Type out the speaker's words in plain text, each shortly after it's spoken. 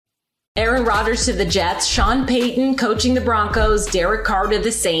Aaron Rodgers to the Jets, Sean Payton coaching the Broncos, Derek Carr to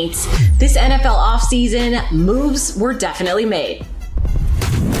the Saints. This NFL offseason, moves were definitely made.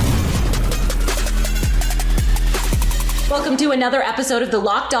 Welcome to another episode of the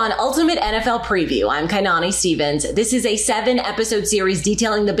Locked On Ultimate NFL Preview. I'm Kainani Stevens. This is a 7-episode series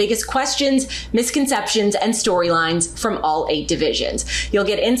detailing the biggest questions, misconceptions, and storylines from all 8 divisions. You'll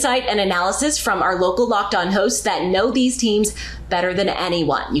get insight and analysis from our local Locked On hosts that know these teams better than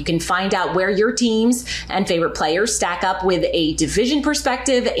anyone. You can find out where your teams and favorite players stack up with a division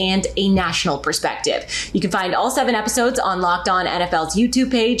perspective and a national perspective. You can find all 7 episodes on Locked On NFL's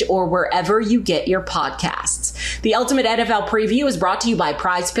YouTube page or wherever you get your podcasts. The Ultimate NFL Preview is brought to you by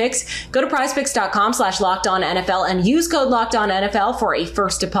Prize Picks. Go to prizepicks.com/LockedOnNFL and use code LockedOnNFL for a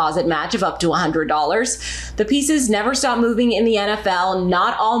first deposit match of up to $100. The pieces never stop moving in the NFL.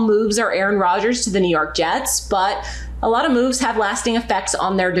 Not all moves are Aaron Rodgers to the New York Jets, but a lot of moves have lasting effects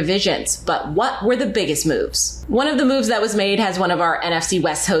on their divisions. But what were the biggest moves? One of the moves that was made has one of our NFC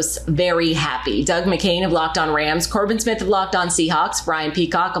West hosts very happy. Doug McCain of Locked On Rams, Corbin Smith of Locked On Seahawks, Brian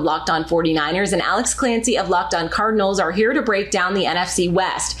Peacock of Locked On 49ers, and Alex Clancy of Locked On Cardinals are here to break down the NFC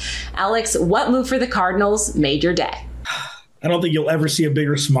West. Alex, what move for the Cardinals made your day? I don't think you'll ever see a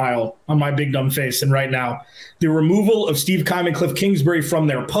bigger smile on my big dumb face than right now. The removal of Steve Keim and Cliff Kingsbury from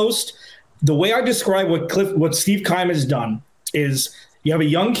their post. The way I describe what Steve Keim has done is you have a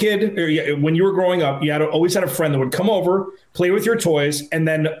young kid, or when you were growing up, you always had a friend that would come over, play with your toys, and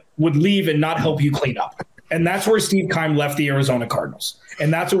then would leave and not help you clean up. And that's where Steve Keim left the Arizona Cardinals.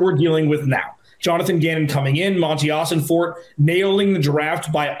 And that's what we're dealing with now. Jonathan Gannon coming in, Monty Ossenfort nailing the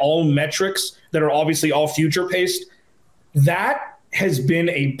draft by all metrics that are obviously all future-paced. That has been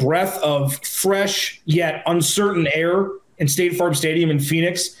a breath of fresh yet uncertain air in State Farm Stadium in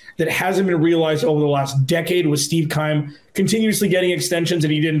Phoenix that hasn't been realized over the last decade, with Steve Keim continuously getting extensions that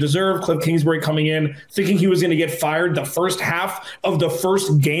he didn't deserve. Cliff Kingsbury coming in, thinking he was going to get fired the first half of the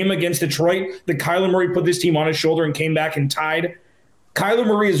first game against Detroit, that Kyler Murray put this team on his shoulder and came back and tied. Kyler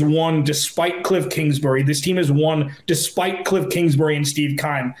Murray has won despite Cliff Kingsbury. This team has won despite Cliff Kingsbury and Steve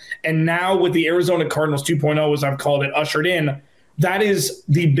Keim. And now with the Arizona Cardinals 2.0, as I've called it, ushered in, that is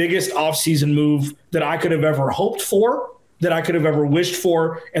the biggest offseason move that I could have ever hoped for, that I could have ever wished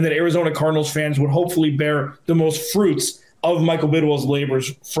for, and that Arizona Cardinals fans would hopefully bear the most fruits of Michael Bidwell's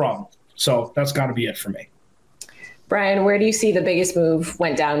labors from. So that's got to be it for me. Brian, where do you see the biggest move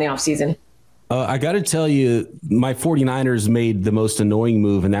went down in the offseason? I got to tell you, my 49ers made the most annoying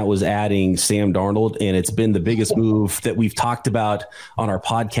move, and that was adding Sam Darnold. And it's been the biggest move that we've talked about on our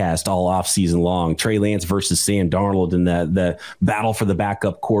podcast all offseason long. Trey Lance versus Sam Darnold and the battle for the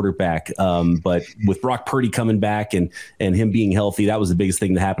backup quarterback. But with Brock Purdy coming back and him being healthy, that was the biggest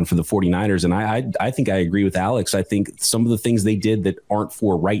thing that happened for the 49ers. And I think I agree with Alex. I think some of the things they did that aren't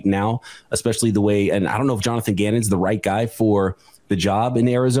for right now, especially the way, and I don't know if Jonathan Gannon's the right guy for the job in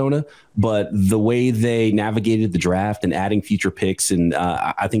Arizona, but the way they navigated the draft and adding future picks, and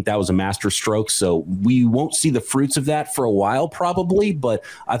I think that was a master stroke. So we won't see the fruits of that for a while probably, but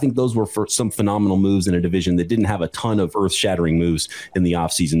I think those were for some phenomenal moves in a division that didn't have a ton of earth-shattering moves in the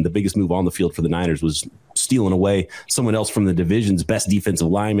offseason. The biggest move on the field for the Niners was stealing away someone else from the division's best defensive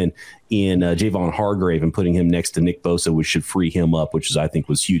lineman in Javon Hargrave and putting him next to Nick Bosa, which should free him up, which I think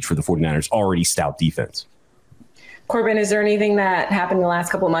was huge for the 49ers' already stout defense. Corbin, is there anything that happened in the last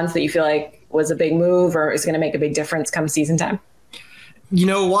couple of months that you feel like was a big move or is going to make a big difference come season time? You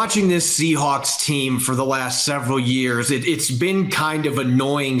know, watching this Seahawks team for the last several years, it's been kind of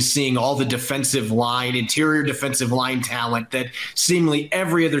annoying seeing all the interior defensive line talent that seemingly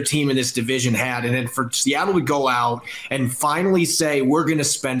every other team in this division had. And then for Seattle to go out and finally say, we're going to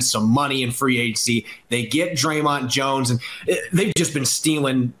spend some money in free agency. They get Draymond Jones, and they've just been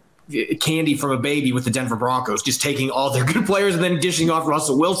stealing candy from a baby with the Denver Broncos, just taking all their good players and then dishing off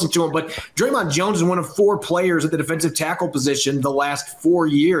Russell Wilson to him. But Draymond Jones is one of 4 players at the defensive tackle position the last 4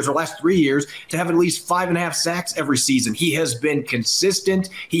 years or last 3 years to have at least 5.5 sacks every season. He has been consistent.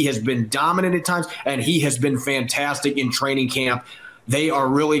 He has been dominant at times, and he has been fantastic in training camp. They are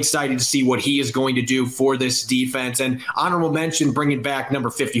really excited to see what he is going to do for this defense. And honorable mention, bringing back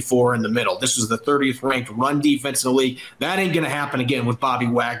number 54 in the middle. This was the 30th ranked run defense in the league. That ain't going to happen again with Bobby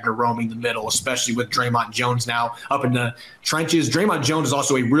Wagner roaming the middle, especially with Draymond Jones now up in the trenches. Draymond Jones is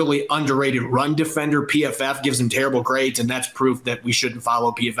also a really underrated run defender. PFF gives him terrible grades, and that's proof that we shouldn't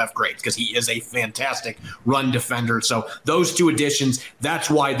follow PFF grades because he is a fantastic run defender. So those 2 additions, that's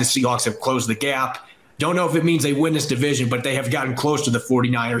why the Seahawks have closed the gap. Don't know if it means they win this division, but they have gotten close to the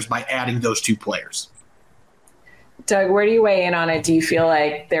 49ers by adding those 2 players. Doug, where do you weigh in on it? Do you feel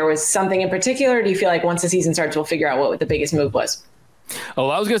like there was something in particular? Or do you feel like once the season starts, we'll figure out what the biggest move was? Oh,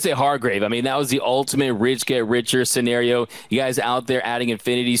 I was going to say Hargrave. I mean, that was the ultimate rich get richer scenario. You guys out there adding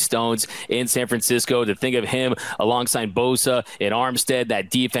infinity stones in San Francisco. To think of him alongside Bosa and Armstead, that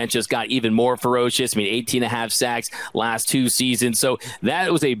defense just got even more ferocious. I mean, 18 and a half sacks last 2 seasons. So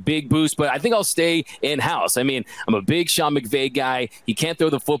that was a big boost, but I think I'll stay in-house. I mean, I'm a big Sean McVay guy. He can't throw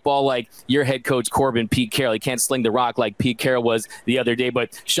the football like your head coach, Corbin Pete Carroll. He can't sling the rock like Pete Carroll was the other day,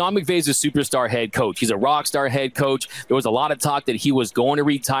 but Sean McVay's a superstar head coach. He's a rock star head coach. There was a lot of talk that he was going to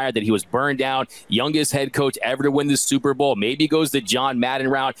retire, that he was burned out, youngest head coach ever to win the Super Bowl. Maybe goes the John Madden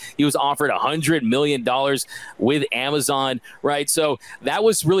route. He was offered $100 million with Amazon, right? So that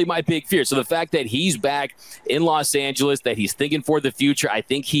was really my big fear. So the fact that he's back in Los Angeles, that he's thinking for the future, I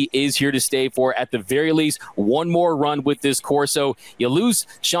think he is here to stay for, at the very least, one more run with this core. So you lose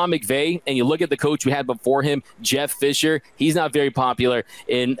Sean McVay and you look at the coach we had before him, Jeff Fisher. He's not very popular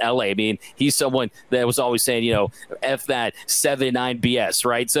in LA. I mean, he's someone that was always saying, F that 7-9 BS,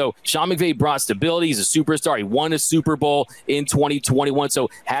 right? So Sean McVay brought stability. He's a superstar. He won a Super Bowl in 2021. So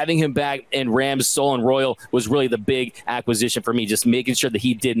having him back in Rams Soul and Royal was really the big acquisition for me, just making sure that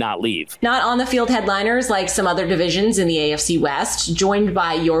he did not leave. Not on the field headliners like some other divisions in the AFC West, joined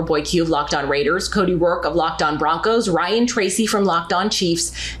by your boy Q of Locked On Raiders, Cody Rourke of Locked On Broncos, Ryan Tracy from Locked On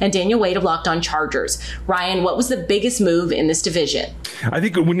Chiefs, and Daniel Wade of Locked On Chargers. Ryan, what was the biggest move in this division? I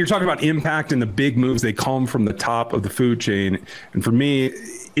think when you're talking about impact and the big moves, they come from the top of the food chain. And for me,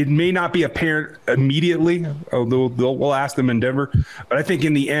 it may not be apparent immediately, although we'll ask them in Denver. But I think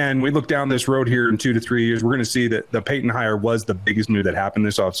in the end, we look down this road here in 2 to 3 years, we're going to see that the Payton hire was the biggest move that happened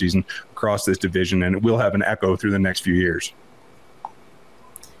this offseason across this division, and it will have an echo through the next few years.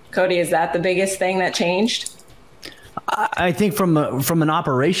 Cody, is that the biggest thing that changed? I think from an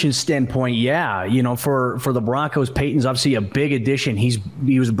operations standpoint, yeah, for the Broncos, Payton's obviously a big addition.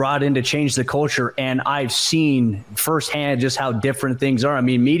 He was brought in to change the culture, and I've seen firsthand just how different things are. I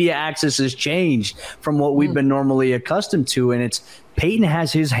mean, media access has changed from what we've been normally accustomed to, and Payton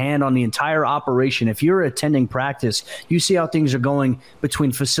has his hand on the entire operation. If you're attending practice, you see how things are going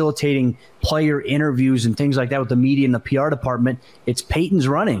between facilitating player interviews and things like that with the media and the PR department. It's Payton's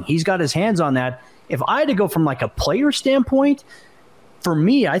running. He's got his hands on that. If I had to go from like a player standpoint, for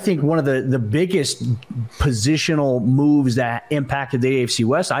me, I think one of the biggest positional moves that impacted the AFC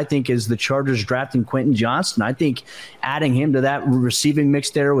West, I think, is the Chargers drafting Quentin Johnston. I think adding him to that receiving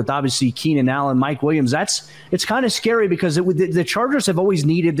mix there with obviously Keenan Allen, Mike Williams, it's kind of scary because the Chargers have always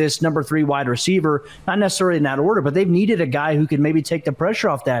needed this number 3 wide receiver, not necessarily in that order, but they've needed a guy who can maybe take the pressure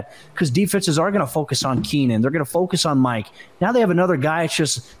off that, because defenses are going to focus on Keenan. They're going to focus on Mike. Now they have another guy. It's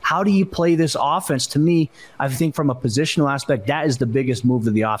just, how do you play this offense? To me, I think from a positional aspect, that is the biggest move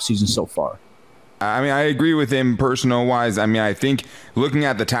of the offseason so far. I mean, I agree with him personal-wise. I mean, I think looking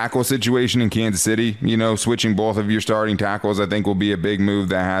at the tackle situation in Kansas City, switching both of your starting tackles, I think will be a big move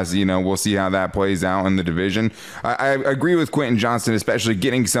that has, we'll see how that plays out in the division. I agree with Quentin Johnston, especially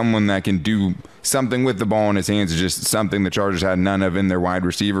getting someone that can do something with the ball in his hands is just something the Chargers had none of in their wide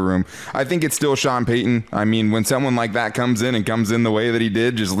receiver room. I think it's still Sean Payton. I mean, when someone like that comes in the way that he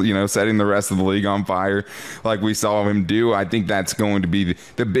did, just, setting the rest of the league on fire like we saw him do, I think that's going to be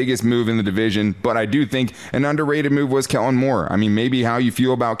the biggest move in the division. But I do think an underrated move was Kellen Moore. I mean, maybe how you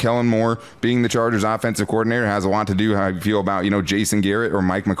feel about Kellen Moore being the Chargers offensive coordinator has a lot to do with how you feel about, Jason Garrett or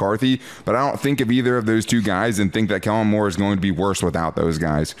Mike McCarthy. But I don't think of either of those two guys and think that Kellen Moore is going to be worse without those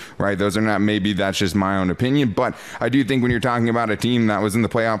guys, right? Those are not, maybe that's just my own opinion. But I do think when you're talking about a team that was in the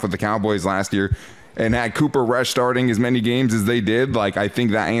playoff with the Cowboys last year and had Cooper Rush starting as many games as they did, I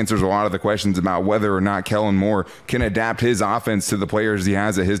think that answers a lot of the questions about whether or not Kellen Moore can adapt his offense to the players he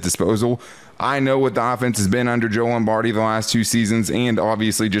has at his disposal. I know what the offense has been under Joe Lombardi the last 2 seasons, and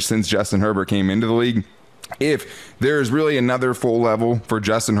obviously just since Justin Herbert came into the league. If there's really another full level for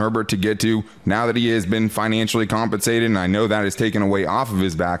Justin Herbert to get to, now that he has been financially compensated, and I know that is taken away off of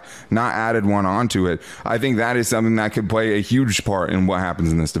his back, not added one onto it, I think that is something that could play a huge part in what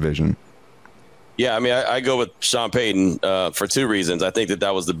happens in this division. Yeah, I mean, I go with Sean Payton for 2 reasons. I think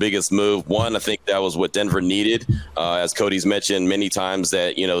that was the biggest move. One, I think that was what Denver needed. As Cody's mentioned many times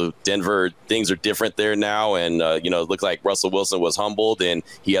that, Denver, things are different there now. And, it looked like Russell Wilson was humbled and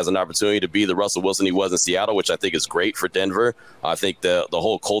he has an opportunity to be the Russell Wilson he was in Seattle, which I think is great for Denver. I think the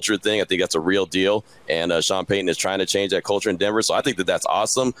whole culture thing, I think that's a real deal. And Sean Payton is trying to change that culture in Denver. So I think that's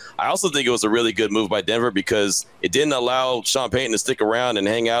awesome. I also think it was a really good move by Denver because it didn't allow Sean Payton to stick around and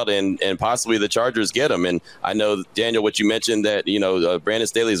hang out and possibly the Chargers get him. And I know, Daniel, what you mentioned that, Brandon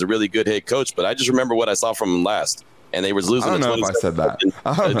Staley is a really good head coach, but I just remember what I saw from him last. and they was losing. I don't know if I said that.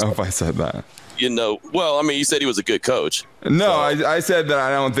 I don't know if I said that. Well, I mean, you said he was a good coach. No, so. I said that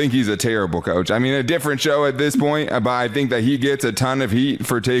I don't think he's a terrible coach. I mean, a different show at this point, but I think that he gets a ton of heat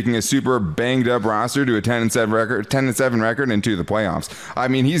for taking a super banged up roster to a 10-7 record into the playoffs. I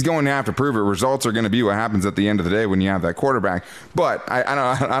mean, he's going to have to prove it. Results are going to be what happens at the end of the day when you have that quarterback. But I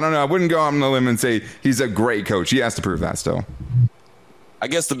don't know. I wouldn't go on the limb and say he's a great coach. He has to prove that still. I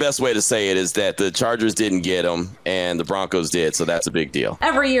guess the best way to say it is that the Chargers didn't get him and the Broncos did, so that's a big deal.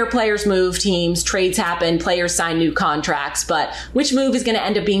 Every year, players move teams, trades happen, players sign new contracts, but which move is going to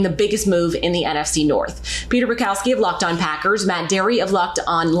end up being the biggest move in the NFC North? Peter Bukowski of Locked On Packers, Matt Derry of Locked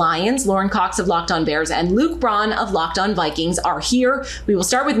On Lions, Lauren Cox of Locked On Bears, and Luke Braun of Locked On Vikings are here. We will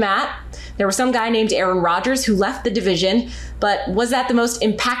start with Matt. There was some guy named Aaron Rodgers who left the division, but was that the most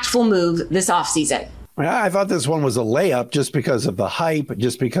impactful move this offseason? I thought this one was a layup just because of the hype,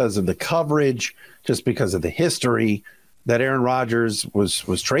 just because of the coverage, just because of the history that Aaron Rodgers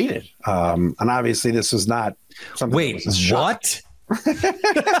was traded. And obviously this is not something. Wait, what?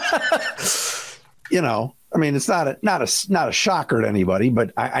 I mean, it's not a shocker to anybody,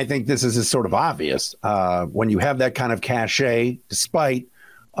 but I think this is sort of obvious when you have that kind of cachet, despite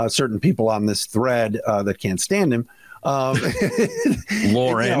certain people on this thread that can't stand him.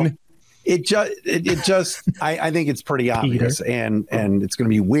 Lauren. It just I think it's pretty obvious, and it's going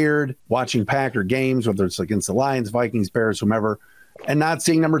to be weird watching Packer games, whether it's against the Lions, Vikings, Bears, whomever, and not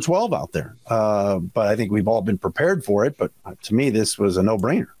seeing number 12 out there. But I think we've all been prepared for it. But to me, this was a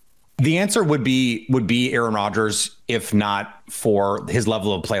no-brainer. The answer would be Aaron Rodgers, if not for his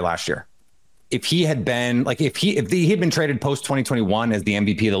level of play last year. If he had been if he had been traded post 2021 as the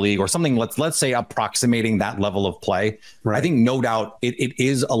MVP of the league or something, let's say approximating that level of play, right. I think no doubt it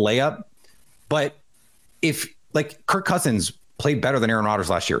is a layup. But if Kirk Cousins played better than Aaron Rodgers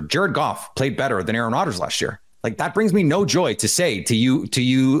last year, Jared Goff played better than Aaron Rodgers last year, that brings me no joy to say to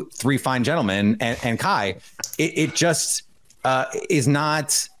you three fine gentlemen and Kai, it just is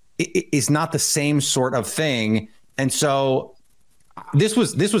not the same sort of thing. And so this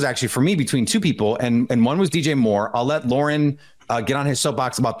was actually for me between two people, and one was DJ Moore. I'll let Lauren get on his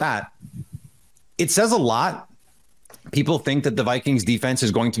soapbox about that. It says a lot. People think that the Vikings defense is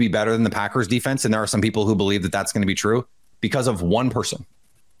going to be better than the Packers defense. And there are some people who believe that that's going to be true because of one person,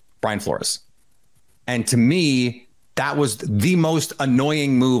 Brian Flores. And to me, that was the most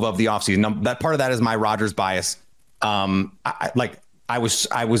annoying move of the offseason. Now, that part of that is my Rodgers bias. I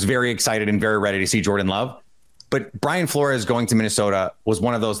was very excited and very ready to see Jordan Love, but Brian Flores going to Minnesota was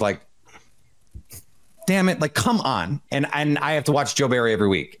one of those damn it, come on. And I have to watch Joe Barry every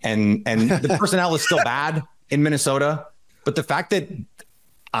week. And the personnel is still bad in Minnesota, but the fact that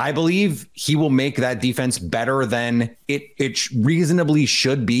I believe he will make that defense better than it reasonably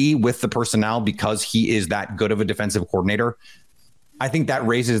should be with the personnel because he is that good of a defensive coordinator, I think that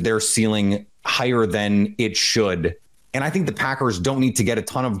raises their ceiling higher than it should. And I think the Packers don't need to get a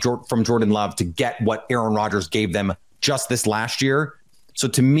ton from Jordan Love to get what Aaron Rodgers gave them just this last year. So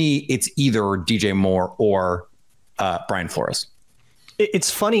to me, it's either DJ Moore or Brian Flores.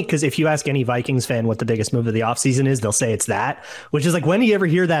 It's funny because if you ask any Vikings fan what the biggest move of the offseason is, they'll say it's that, which is when do you ever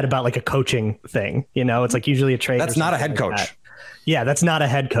hear that about a coaching thing? It's usually a trade. That's not a head coach. Yeah, that's not a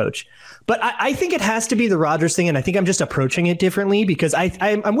head coach. But I think it has to be the Rodgers thing. And I think I'm just approaching it differently because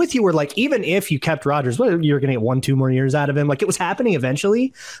I'm with you where even if you kept Rodgers, you're going to get 1-2 more years out of him. It was happening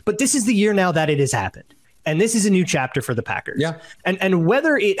eventually. But this is the year now that it has happened. And this is a new chapter for the Packers. Yeah. And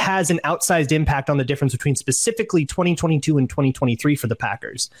whether it has an outsized impact on the difference between specifically 2022 and 2023 for the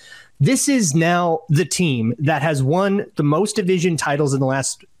Packers, this is now the team that has won the most division titles in the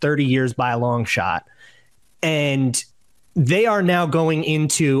last 30 years by a long shot. And they are now going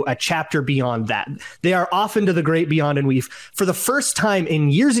into a chapter beyond that. They are off into the great beyond. And for the first time in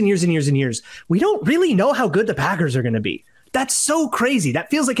years and years and years and years, we don't really know how good the Packers are going to be. That's so crazy. That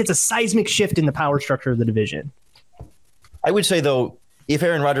feels like it's a seismic shift in the power structure of the division. I would say, though, if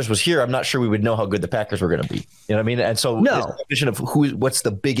Aaron Rodgers was here, I'm not sure we would know how good the Packers were going to be. You know what I mean? And so no. The question of what's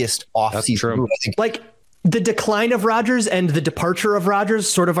the biggest off-season move, I think. The decline of Rodgers and the departure of Rodgers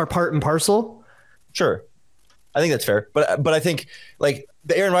sort of are part and parcel. Sure. I think that's fair. But I think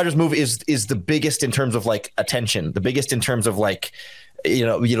the Aaron Rodgers move is the biggest in terms of attention, the biggest in terms of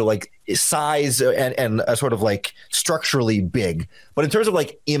size and sort of structurally big, but in terms of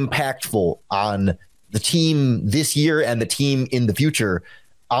impactful on the team this year and the team in the future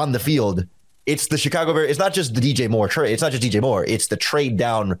on the field, it's the Chicago Bears. It's not just the DJ Moore trade. It's not just DJ Moore. It's the trade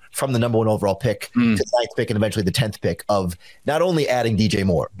down from the number 1 overall pick to the 9th pick and eventually the 10th pick of not only adding DJ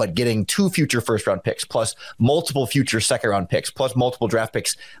Moore, but getting 2 future first round picks plus multiple future second round picks plus multiple draft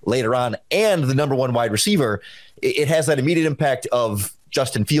picks later on and the number 1 wide receiver. it has that immediate impact of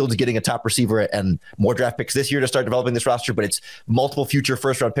Justin Fields getting a top receiver and more draft picks this year to start developing this roster, but it's multiple future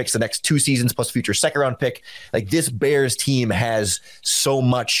first-round picks the next 2 seasons plus future second-round pick. Like, this Bears team has so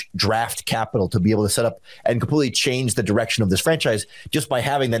much draft capital to be able to set up and completely change the direction of this franchise just by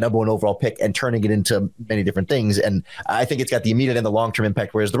having that number 1 overall pick and turning it into many different things. And I think it's got the immediate and the long-term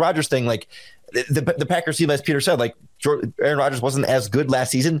impact, whereas the Rodgers thing, like, the Packers team, as Peter said, like, Aaron Rodgers wasn't as good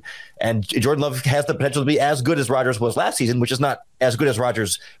last season, and Jordan Love has the potential to be as good as Rodgers was last season, which is not as good as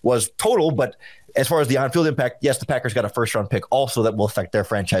Rodgers was total. But as far as the on-field impact, yes, the Packers got a first-round pick also that will affect their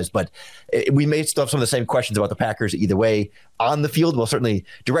franchise. But we may still have some of the same questions about the Packers either way. On the field, well, certainly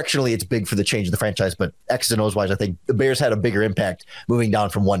directionally, it's big for the change of the franchise. But X's and O's wise, I think the Bears had a bigger impact moving down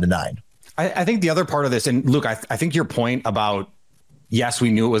from 1 to 9. I think the other part of this, and Luke, I think your point about, yes,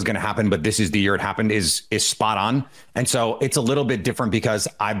 we knew it was going to happen, but this is the year it happened is spot on. And so it's a little bit different because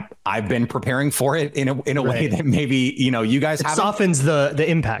I've been preparing for it in a way that maybe, you guys haven't. Softens the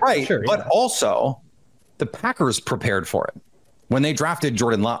impact. Right. Sure, but also the Packers prepared for it when they drafted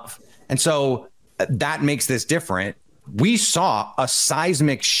Jordan Love. And so that makes this different. We saw a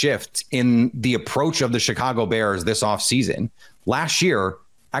seismic shift in the approach of the Chicago Bears this offseason. Last year,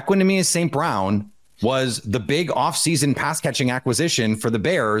 Equanimeous St. Brown was the big offseason pass catching acquisition for the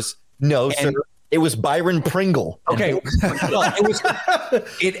Bears. No, sir. It was Byron Pringle. Okay. Well,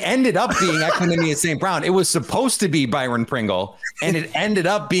 it ended up being Equanimeous St. Brown. It was supposed to be Byron Pringle, and it ended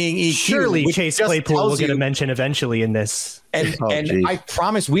up being EQ. Surely Chase Claypool will get a mention eventually in this. And I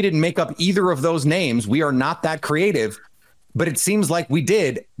promise we didn't make up either of those names. We are not that creative, but it seems like we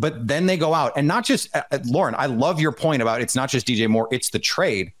did. But then they go out, and not just Lauren, I love your point about it's not just DJ Moore, it's the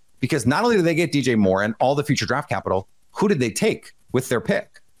trade. Because not only did they get DJ Moore and all the future draft capital, who did they take with their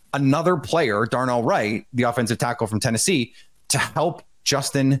pick? Another player, Darnell Wright, the offensive tackle from Tennessee, to help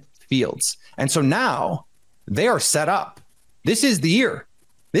Justin Fields. And so now they are set up. This is the year.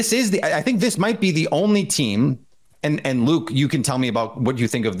 I think this might be the only team, and Luke, you can tell me about what you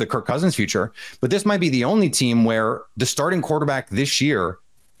think of the Kirk Cousins future, but this might be the only team where the starting quarterback this year,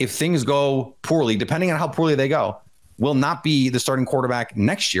 if things go poorly, depending on how poorly they go, will not be the starting quarterback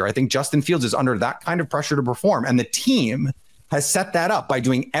next year. I think Justin Fields is under that kind of pressure to perform, and the team has set that up by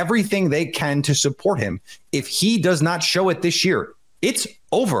doing everything they can to support him. If he does not show it this year, it's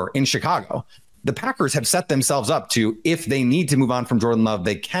over in Chicago. The Packers have set themselves up to, if they need to move on from Jordan Love,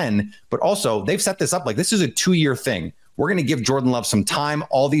 they can, but also they've set this up like this is a 2-year thing. We're going to give Jordan Love some time,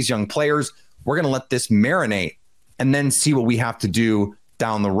 all these young players. We're going to let this marinate and then see what we have to do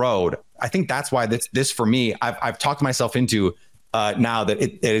down the road. I think that's why this for me, I've talked myself into now that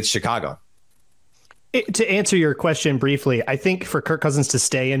it's Chicago. To answer your question briefly, I think for Kirk Cousins to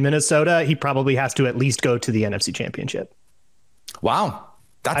stay in Minnesota, he probably has to at least go to the NFC Championship. Wow.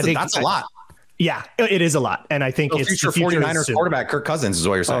 That's a lot. Yeah, it is a lot. And I think it's future 49ers quarterback Kirk Cousins is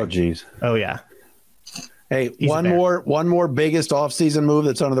what you're saying. Oh, geez. Oh, yeah. Hey, one more biggest offseason move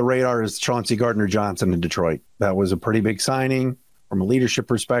that's under the radar is Chauncey Gardner-Johnson in Detroit. That was a pretty big signing from a leadership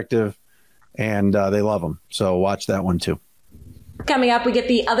perspective, and they love him. So watch that one too. Coming up, we get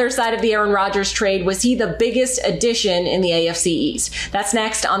the other side of the Aaron Rodgers trade. Was he the biggest addition in the AFC East? That's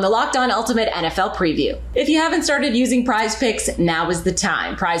next on the Locked On Ultimate NFL Preview. If you haven't started using Prize Picks, now is the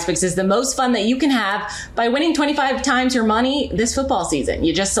time. Prize Picks is the most fun that you can have by winning 25 times your money this football season.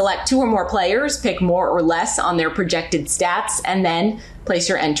 You just select 2 or more players, pick more or less on their projected stats, and then place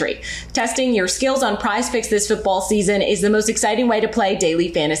your entry. Testing your skills on Prize Picks this football season is the most exciting way to play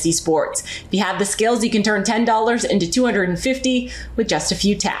daily fantasy sports. If you have the skills, you can turn $10 into $250 with just a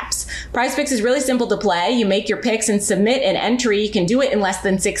few taps. Prize Picks is really simple to play. You make your picks and submit an entry. You can do it in less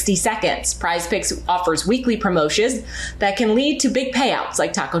than 60 seconds. Prize Picks offers weekly promotions that can lead to big payouts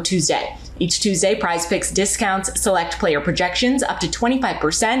like Taco Tuesday. Each Tuesday, Prize Picks discounts select player projections up to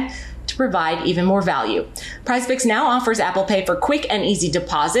 25%. To provide even more value. Prize Picks now offers Apple Pay for quick and easy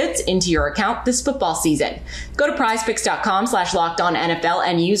deposits into your account this football season. Go to prizepicks.com/LockedOnNFL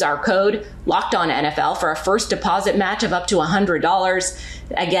and use our code LockedOnNFL for a first deposit match of up to $100.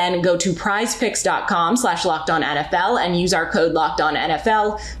 Again, go to prizepicks.com/LockedOnNFL and use our code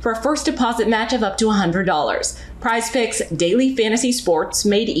LockedOnNFL for a first deposit match of up to $100. Prize Picks, daily fantasy sports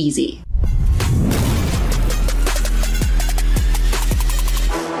made easy.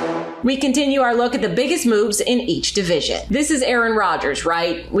 We continue our look at the biggest moves in each division. This is Aaron Rodgers,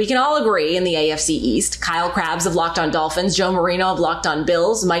 right? We can all agree in the AFC East. Kyle Krabs of Locked On Dolphins, Joe Marino of Locked On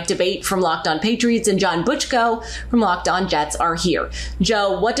Bills, Mike DeBate from Locked On Patriots, and John Butchko from Locked On Jets are here.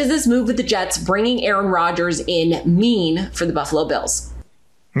 Joe, what does this move with the Jets bringing Aaron Rodgers in mean for the Buffalo Bills?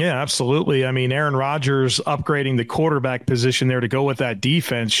 Yeah, absolutely. I mean, Aaron Rodgers upgrading the quarterback position there to go with that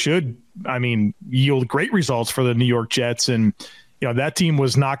defense should, yield great results for the New York Jets. And, that team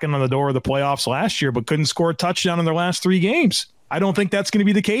was knocking on the door of the playoffs last year, but couldn't score a touchdown in their last 3 games. I don't think that's going to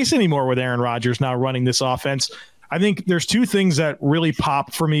be the case anymore with Aaron Rodgers now running this offense. I think there's 2 things that really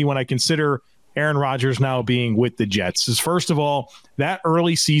pop for me when I consider Aaron Rodgers now being with the Jets. Is first of all, that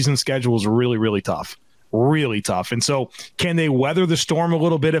early season schedule is really, really tough. Really tough. And so can they weather the storm a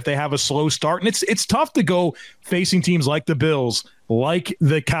little bit if they have a slow start? And it's tough to go facing teams like the Bills, like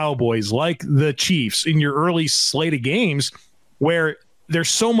the Cowboys, like the Chiefs in your early slate of games where there's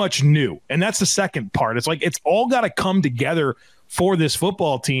so much new. And that's the second part. It's like it's all got to come together for this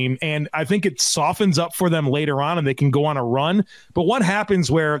football team. And I think it softens up for them later on and they can go on a run. But what happens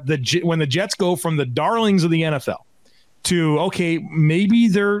when the Jets go from the darlings of the NFL to, okay, maybe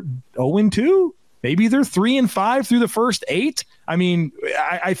they're 0-2? Maybe they're 3-5 through the first 8.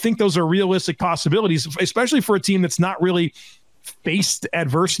 I think those are realistic possibilities, especially for a team that's not really faced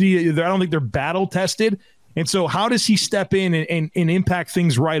adversity. I don't think they're battle tested. And so how does he step in and impact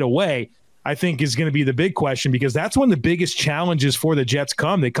things right away, I think is going to be the big question, because that's when the biggest challenges for the Jets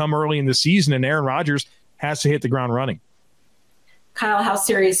come. They come early in the season and Aaron Rodgers has to hit the ground running. Kyle, how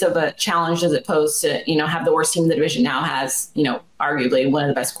serious of a challenge does it pose to, have the worst team in the division now has, arguably one of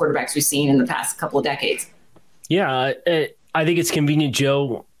the best quarterbacks we've seen in the past couple of decades? Yeah, I think it's convenient,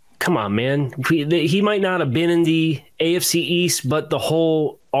 Joe. Come on, man. He might not have been in the AFC East, but the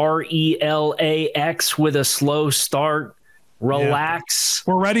whole RELAX with a slow start, relax.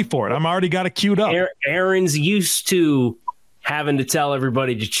 Yeah. We're ready for it. I'm already got it queued up. Aaron's used to having to tell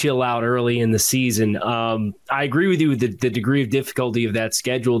everybody to chill out early in the season. I agree with you with the degree of difficulty of that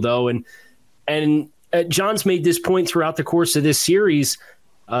schedule, though. And John's made this point throughout the course of this series.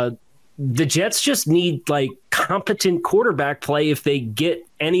 The Jets just need competent quarterback play if they get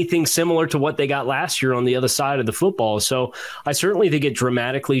anything similar to what they got last year on the other side of the football. So I certainly think it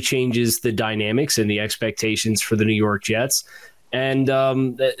dramatically changes the dynamics and the expectations for the New York Jets. And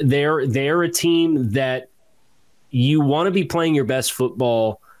they're a team that you want to be playing your best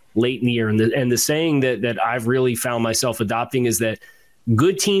football late in the year. And the saying that I've really found myself adopting is that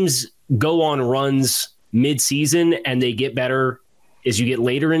good teams go on runs mid-season and they get better as you get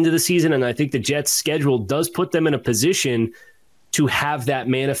later into the season. And I think the Jets' schedule does put them in a position to have that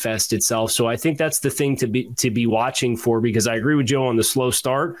manifest itself. So I think that's the thing to be watching for, because I agree with Joe on the slow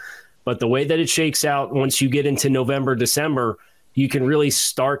start, but the way that it shakes out once you get into November, December, you can really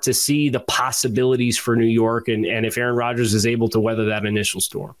start to see the possibilities for New York and if Aaron Rodgers is able to weather that initial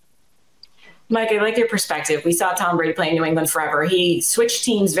storm. Mike, I like your perspective. We saw Tom Brady play in New England forever. He switched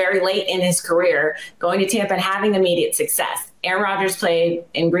teams very late in his career, going to Tampa and having immediate success. Aaron Rodgers played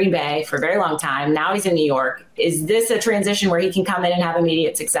in Green Bay for a very long time. Now he's in New York. Is this a transition where he can come in and have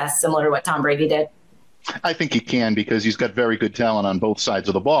immediate success similar to what Tom Brady did? I think he can, because he's got very good talent on both sides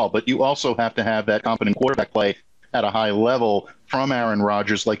of the ball. But you also have to have that competent quarterback play at a high level from Aaron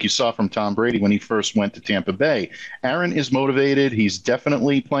Rodgers, like you saw from Tom Brady when he first went to Tampa Bay. Aaron is motivated. He's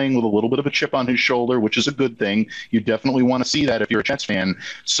definitely playing with a little bit of a chip on his shoulder, which is a good thing. You definitely want to see that if you're a Jets fan.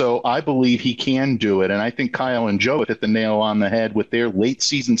 So I believe he can do it. And I think Kyle and Joe have hit the nail on the head with their late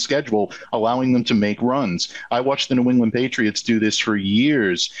season schedule, allowing them to make runs. I watched the New England Patriots do this for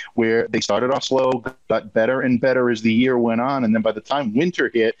years, where they started off slow, got better and better as the year went on. And then by the time winter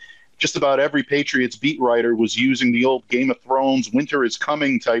hit, just about every Patriots beat writer was using the old Game of Thrones winter is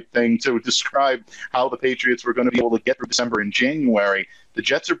coming type thing to describe how the Patriots were going to be able to get through December and January. The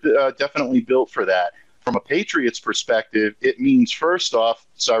Jets are definitely built for that. From a Patriots perspective, it means, first off,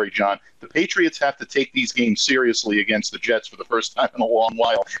 sorry, John, the Patriots have to take these games seriously against the Jets for the first time in a long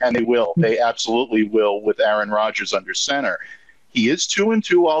while, and they will. They absolutely will, with Aaron Rodgers under center. He is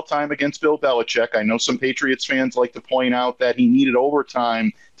 2-2 all-time against Bill Belichick. I know some Patriots fans like to point out that he needed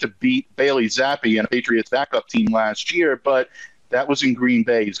overtime to beat Bailey Zappi and a Patriots backup team last year, but that was in Green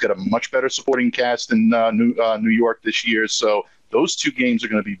Bay. He's got a much better supporting cast in New York this year, so those 2 games are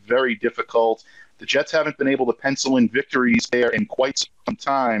going to be very difficult. The Jets haven't been able to pencil in victories there in quite some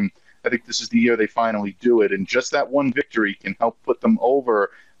time. I think this is the year they finally do it, and just that one victory can help put them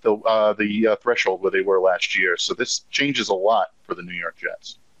over the threshold where they were last year. So this changes a lot for the New York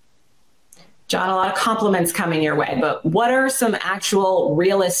Jets. John, a lot of compliments coming your way, but what are some actual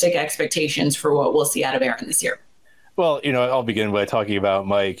realistic expectations for what we'll see out of Aaron this year? Well, I'll begin by talking about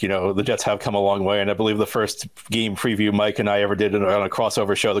Mike. The Jets have come a long way, and I believe the first game preview Mike and I ever did on a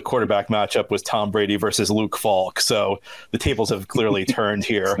crossover show, the quarterback matchup was Tom Brady versus Luke Falk. So the tables have clearly turned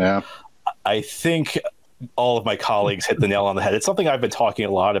here. Yeah. I think all of my colleagues hit the nail on the head. It's something I've been talking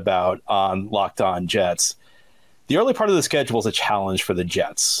a lot about on Locked On Jets. the early part of the schedule is a challenge for the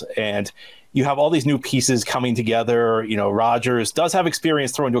Jets. And you have all these new pieces coming together. You know, Rodgers does have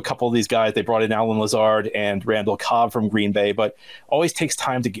experience throwing to a couple of these guys. They brought in Alan Lazard and Randall Cobb from Green Bay, but always takes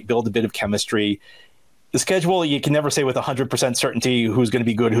time to build a bit of chemistry. The schedule, you can never say with 100% certainty who's going to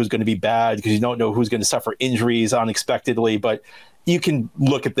be good, who's going to be bad, because you don't know who's going to suffer injuries unexpectedly. But you can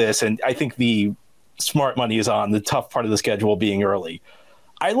look at this, and I think the smart money is on the tough part of the schedule being early.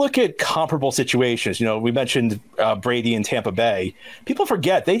 I look at comparable situations. You know, we mentioned Brady in Tampa Bay. People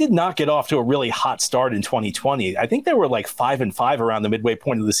forget they did not get off to a really hot start in 2020. I think they were like 5-5 around the midway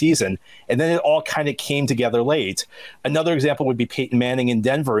point of the season, and then it all kind of came together late. Another example would be Peyton Manning in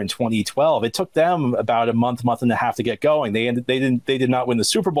Denver in 2012. It took them about a month and a half to get going. They did not win the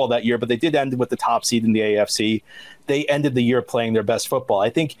Super Bowl that year, but they did end with the top seed in the AFC. They ended the year playing their best football. I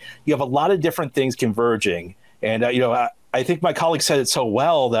think you have a lot of different things converging, and I think my colleague said it so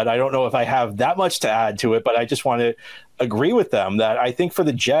well that I don't know if I have that much to add to it, but I just want to agree with them that I think for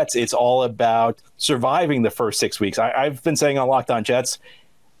the Jets, it's all about surviving the first 6 weeks. I've been saying on Locked On Jets,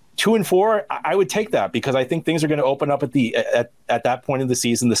 2-4, I would take that because I think things are going to open up at that point of the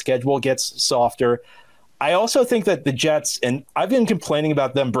season. The schedule gets softer. I also think that the Jets, and I've been complaining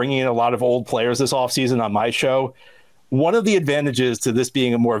about them bringing in a lot of old players this offseason on my show. One of the advantages to this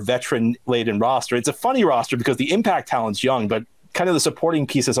being a more veteran-laden roster, it's a funny roster because the impact talent's young, but kind of the supporting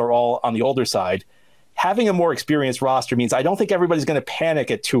pieces are all on the older side. Having a more experienced roster means I don't think everybody's going to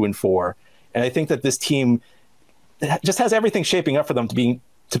panic at 2-4. And I think that this team just has everything shaping up for them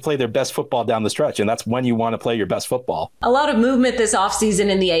to play their best football down the stretch, and that's when you want to play your best football. A lot of movement this offseason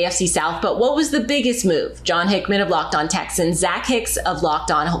in the AFC South, but what was the biggest move? John Hickman of Locked On Texans, Zach Hicks of Locked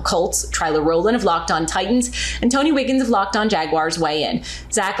On Colts, Tryler Rowland of Locked On Titans, and Tony Wiggins of Locked On Jaguars weigh in.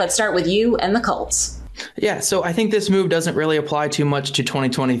 Zach, let's start with you and the Colts. Yeah, so I think this move doesn't really apply too much to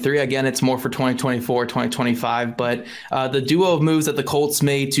 2023. Again, it's more for 2024, 2025. But the duo of moves that the Colts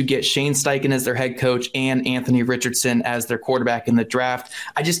made to get Shane Steichen as their head coach and Anthony Richardson as their quarterback in the draft,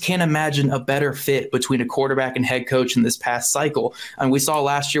 I just can't imagine a better fit between a quarterback and head coach in this past cycle. And we saw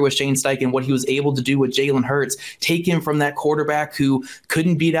last year with Shane Steichen what he was able to do with Jalen Hurts, take him from that quarterback who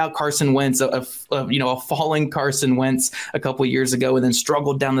couldn't beat out Carson Wentz, a falling Carson Wentz a couple of years ago, and then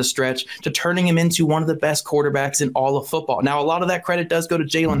struggled down the stretch, to turning him into one of the best quarterbacks in all of football. Now, a lot of that credit does go to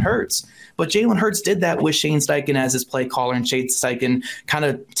Jalen Hurts, but Jalen Hurts did that with Shane Steichen as his play caller, and Shane Steichen kind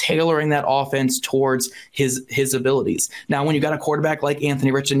of tailoring that offense towards his abilities. Now, when you got a quarterback like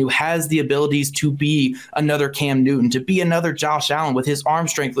Anthony Richardson who has the abilities to be another Cam Newton, to be another Josh Allen with his arm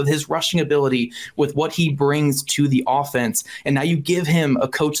strength, with his rushing ability, with what he brings to the offense, and now you give him a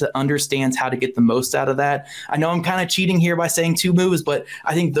coach that understands how to get the most out of that. I know I'm kind of cheating here by saying two moves, but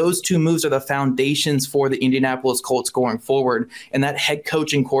I think those two moves are the foundations for the Indianapolis Colts going forward. And that head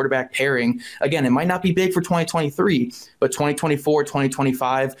coach and quarterback pairing, again, it might not be big for 2023, but 2024,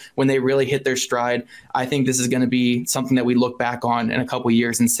 2025, when they really hit their stride, I think this is going to be something that we look back on in a couple of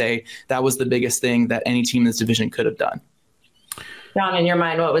years and say that was the biggest thing that any team in this division could have done. John, in your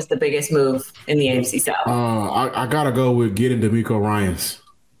mind, what was the biggest move in the AFC South? I got to go with getting DeMeco Ryans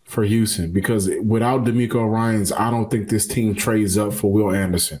for Houston, because without DeMeco Ryans, I don't think this team trades up for Will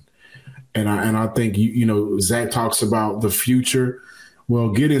Anderson. And I think, Zach talks about the future. Well,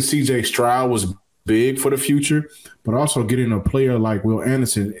 getting C.J. Stroud was big for the future, but also getting a player like Will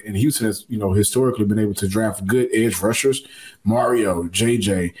Anderson, and Houston has, historically been able to draft good edge rushers, Mario,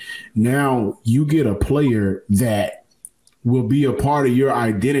 JJ. Now you get a player that will be a part of your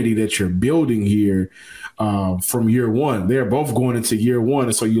identity that you're building here from year one. They're both going into year one,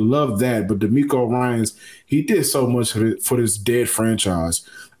 and so you love that. But DeMeco Ryans, he did so much for this dead franchise.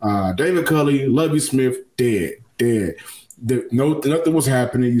 David Culley, Lovie Smith, dead. Nothing was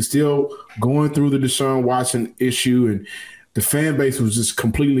happening. You're still going through the Deshaun Watson issue, and the fan base was just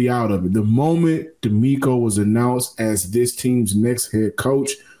completely out of it. The moment DeMeco was announced as this team's next head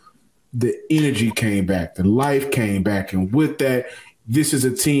coach, the energy came back, the life came back, and with that, this is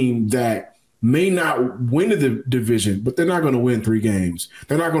a team that may not win the division, but they're not going to win 3 games.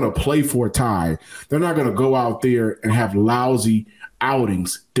 They're not going to play for a tie. They're not going to go out there and have lousy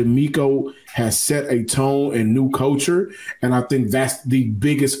outings. DeMeco has set a tone and new culture, and I think that's the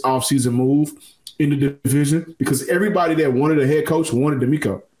biggest offseason move in the division, because everybody that wanted a head coach wanted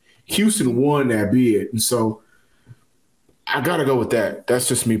DeMeco. Houston won that bid, and so I got to go with that. That's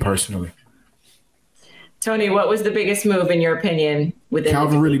just me personally. Tony, what was the biggest move in your opinion?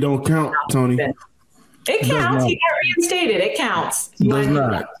 Calvin really don't count, Tony. It counts. He got reinstated. It counts. Does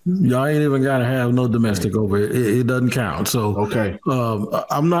not. Y'all ain't even got to have no domestic over it. It doesn't count. So okay,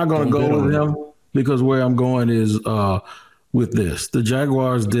 I'm not going to go with him, because where I'm going is with this. The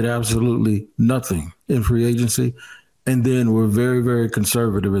Jaguars did absolutely nothing in free agency. And then we're very, very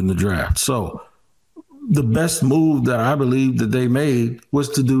conservative in the draft. So the best move that I believe that they made was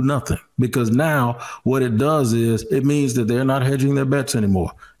to do nothing, because now what it does is it means that they're not hedging their bets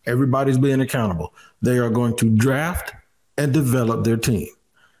anymore. Everybody's being accountable. They are going to draft and develop their team.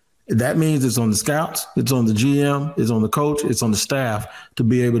 That means it's on the scouts, it's on the GM, it's on the coach, it's on the staff to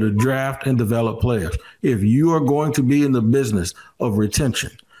be able to draft and develop players. If you are going to be in the business of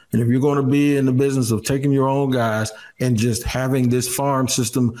retention, and if you're going to be in the business of taking your own guys and just having this farm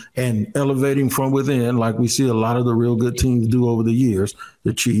system and elevating from within, like we see a lot of the real good teams do over the years,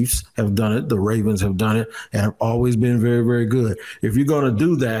 the Chiefs have done it, the Ravens have done it, and have always been very, very good. If you're going to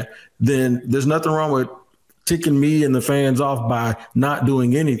do that, then there's nothing wrong with ticking me and the fans off by not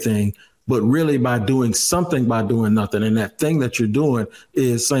doing anything, but really by doing something, by doing nothing. And that thing that you're doing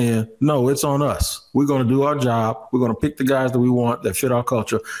is saying, no, it's on us. We're going to do our job. We're going to pick the guys that we want that fit our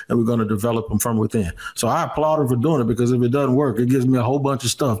culture, and we're going to develop them from within. So I applaud them for doing it, because if it doesn't work, it gives me a whole bunch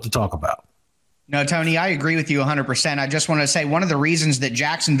of stuff to talk about. No, Tony, I agree with you 100%. I just want to say one of the reasons that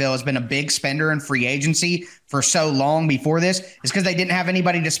Jacksonville has been a big spender in free agency for so long before this is because they didn't have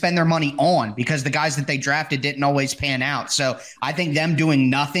anybody to spend their money on, because the guys that they drafted didn't always pan out. So I think them doing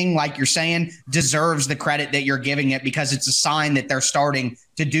nothing, like you're saying, deserves the credit that you're giving it, because it's a sign that they're starting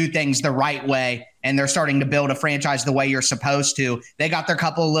to do things the right way and they're starting to build a franchise the way you're supposed to. They got their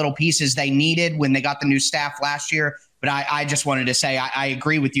couple of little pieces they needed when they got the new staff last year. But I just wanted to say I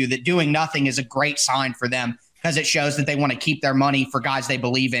agree with you that doing nothing is a great sign for them, because it shows that they want to keep their money for guys they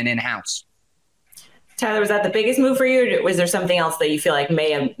believe in-house. Tyler, was that the biggest move for you, or was there something else that you feel like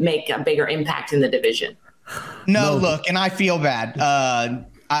may make a bigger impact in the division? No, look, and I feel bad.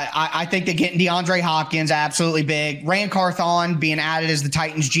 I think that getting DeAndre Hopkins absolutely big. Rand Carthon being added as the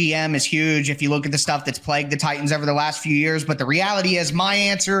Titans GM is huge if you look at the stuff that's plagued the Titans over the last few years. But the reality is my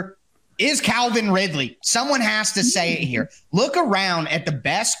answer is Calvin Ridley. Someone has to say it here. Look around at the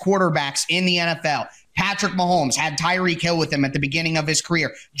best quarterbacks in the NFL. Patrick Mahomes had Tyreek Hill with him at the beginning of his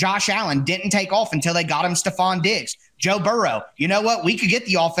career. Josh Allen didn't take off until they got him Stephon Diggs. Joe Burrow, you know what? We could get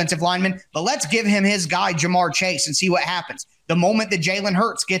the offensive lineman, but let's give him his guy, Jamar Chase, and see what happens. The moment that Jalen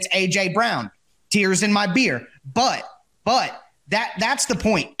Hurts gets A.J. Brown, tears in my beer. But that's the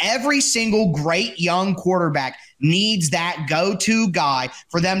point. Every single great young quarterback needs that go-to guy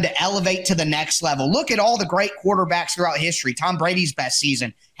for them to elevate to the next level. Look at all the great quarterbacks throughout history. Tom Brady's best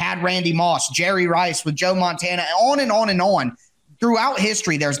season had Randy Moss, Jerry Rice with Joe Montana, on and on and on. Throughout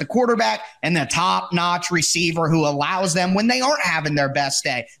history, there's the quarterback and the top-notch receiver who allows them, when they aren't having their best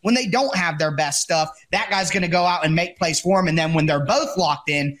day, when they don't have their best stuff, that guy's going to go out and make plays for them. And then when they're both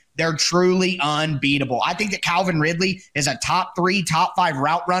locked in, they're truly unbeatable. I think that Calvin Ridley is a top 3, top 5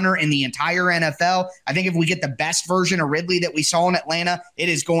 route runner in the entire NFL. I think if we get the best version of Ridley that we saw in Atlanta, it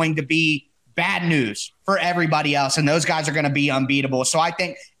is going to be bad news for everybody else, and those guys are going to be unbeatable. So I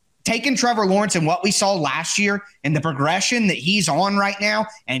think taking Trevor Lawrence and what we saw last year and the progression that he's on right now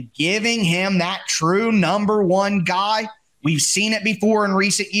and giving him that true number one guy, we've seen it before in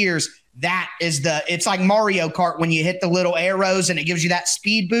recent years. That is it's like Mario Kart when you hit the little arrows and it gives you that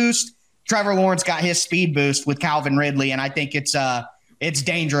speed boost. Trevor Lawrence got his speed boost with Calvin Ridley, and I think it's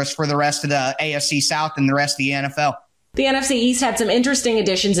dangerous for the rest of the AFC South and the rest of the NFL. The NFC East had some interesting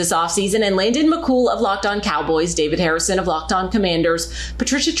additions this offseason, and Landon McCool of Locked On Cowboys, David Harrison of Locked On Commanders,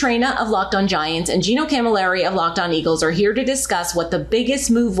 Patricia Traina of Locked On Giants, and Gino Camilleri of Locked On Eagles are here to discuss what the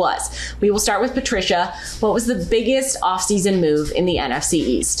biggest move was. We will start with Patricia. What was the biggest offseason move in the NFC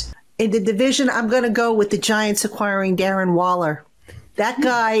East? In the division, I'm going to go with the Giants acquiring Darren Waller. That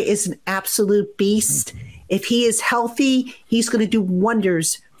guy is an absolute beast. If he is healthy, he's going to do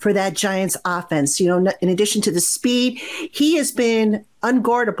wonders for that Giants offense. You know, in addition to the speed, he has been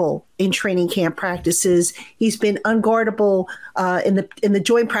unguardable in training camp practices. He's been unguardable in the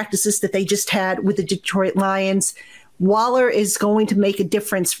joint practices that they just had with the Detroit Lions. Waller is going to make a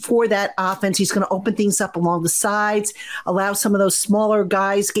difference for that offense. He's going to open things up along the sides, allow some of those smaller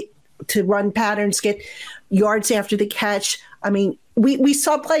guys to run patterns, get yards after the catch. I mean, we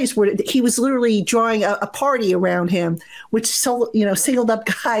saw plays where he was literally drawing a party around him, which singled up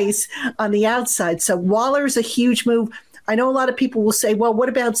guys on the outside. So Waller is a huge move. I know a lot of people will say, well, what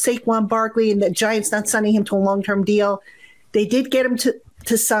about Saquon Barkley and the Giants not signing him to a long-term deal? They did get him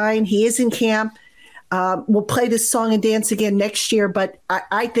to sign. He is in camp. We'll play this song and dance again next year, but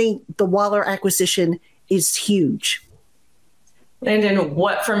I think the Waller acquisition is huge. Landon,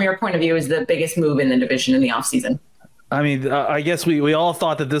 what, from your point of view, is the biggest move in the division in the offseason? I mean, I guess we all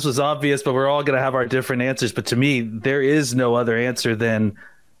thought that this was obvious, but we're all going to have our different answers. But to me, there is no other answer than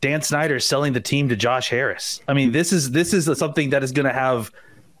Dan Snyder selling the team to Josh Harris. I mean, this is something that is going to have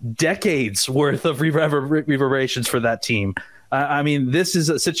decades worth of reverberations for that team. I mean, this is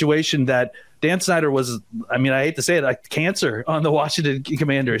a situation that Dan Snyder was, I mean, I hate to say it, like cancer on the Washington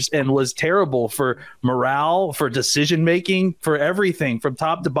Commanders, and was terrible for morale, for decision-making, for everything from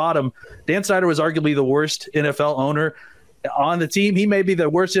top to bottom. Dan Snyder was arguably the worst NFL owner on the team. He may be the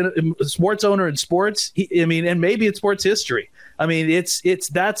worst sports owner in sports. And maybe in sports history. I mean,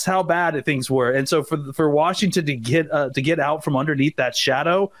 that's how bad things were. And so for Washington to get out from underneath that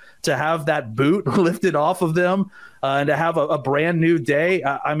shadow, to have that boot lifted off of them, and to have a brand new day.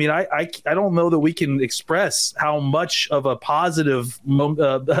 I mean, I don't know that we can express how much of a positive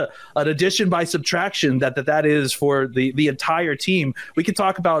an addition by subtraction that is for the entire team. We can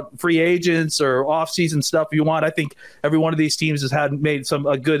talk about free agents or off-season stuff if you want. I think every one of these teams has made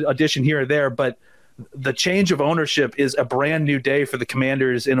a good addition here or there, but the change of ownership is a brand new day for the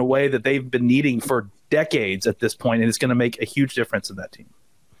Commanders in a way that they've been needing for decades at this point, and it's going to make a huge difference in that team.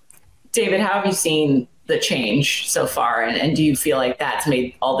 David, how have you seen the change so far, and do you feel like that's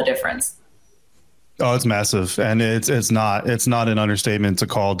made all the difference? Oh, it's massive, and it's not an understatement to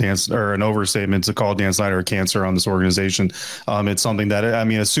call an overstatement to call Dan Snyder a cancer on this organization. It's something that, I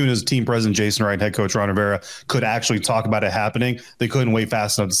mean, as soon as team president Jason Wright and head coach Ron Rivera could actually talk about it happening, they couldn't wait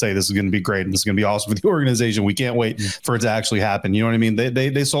fast enough to say this is going to be great and this is going to be awesome for the organization. We can't wait for it to actually happen. You know what I mean?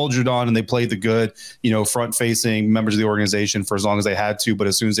 They soldiered on and they played the good, front facing members of the organization for as long as they had to. But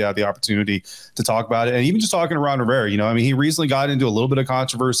as soon as they had the opportunity to talk about it, and even just talking to Ron Rivera, he recently got into a little bit of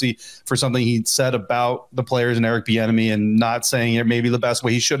controversy for something he said about the players and Eric Bieniemy, and not saying it maybe the best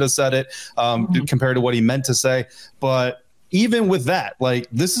way he should have said it compared to what he meant to say. But even with that,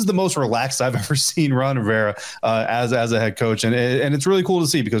 this is the most relaxed I've ever seen Ron Rivera as a head coach, and it's really cool to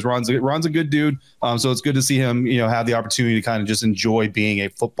see because Ron's a good dude. So it's good to see him, have the opportunity to kind of just enjoy being a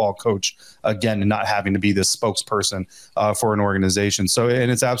football coach again and not having to be this spokesperson for an organization. So,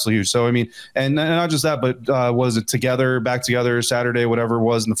 and it's absolutely huge. So, I mean, and not just that, but was it back together Saturday, whatever it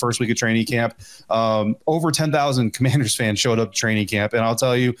was in the first week of training camp, over 10,000 Commanders fans showed up to training camp. And I'll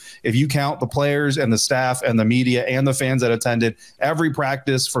tell you, if you count the players and the staff and the media and the fans that attended every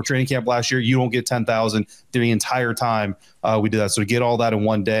practice for training camp last year, you don't get 10,000 the entire time we did that. So to get all that in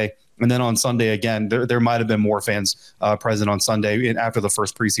one day. And then on Sunday, again, there might have been more fans present on Sunday after the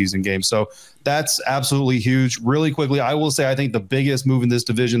first preseason game. So that's absolutely huge. Really quickly, I will say I think the biggest move in this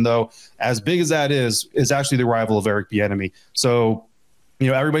division, though, as big as that is actually the arrival of Eric Bieniemy. So,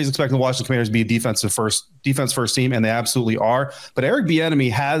 everybody's expecting the Washington Commanders to be a defense first team, and they absolutely are. But Eric Bieniemy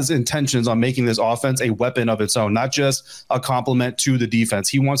has intentions on making this offense a weapon of its own, not just a complement to the defense.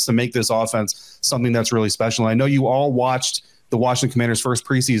 He wants to make this offense something that's really special. And I know you all watched the Washington Commanders' first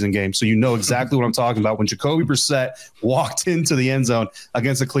preseason game, so you know exactly what I'm talking about. When Jacoby Brissett walked into the end zone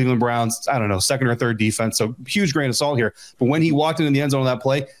against the Cleveland Browns, I don't know, second or third defense, so huge grain of salt here. But when he walked into the end zone on that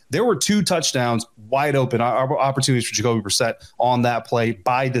play, there were 2 touchdowns, wide open opportunities for Jacoby Brissett on that play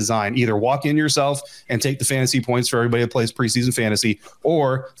by design. Either walk in yourself and take the fantasy points for everybody that plays preseason fantasy,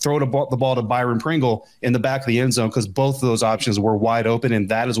 or throw the ball to Byron Pringle in the back of the end zone, because both of those options were wide open, and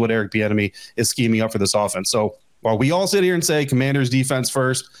that is what Eric Bieniemy is scheming up for this offense. So while we all sit here and say Commanders defense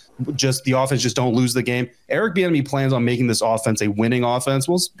first, just the offense just don't lose the game, Eric Bieniemy plans on making this offense a winning offense.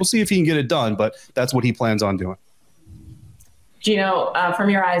 We'll see if he can get it done, but that's what he plans on doing. Gino, from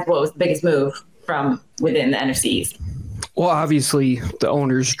your eyes, what was the biggest move from within the NFC East? Well, obviously the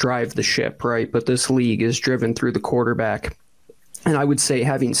owners drive the ship, right? But this league is driven through the quarterback. And I would say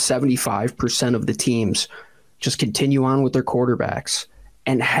having 75% of the teams just continue on with their quarterbacks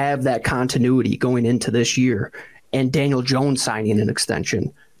and have that continuity going into this year. And Daniel Jones signing an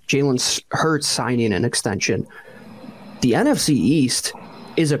extension, Jalen Hurts signing an extension. The NFC East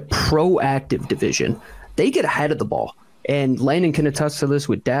is a proactive division. They get ahead of the ball. And Landon can attest to this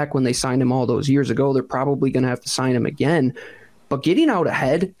with Dak when they signed him all those years ago. They're probably going to have to sign him again. But getting out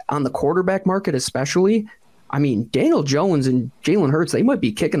ahead on the quarterback market especially, I mean, Daniel Jones and Jalen Hurts, they might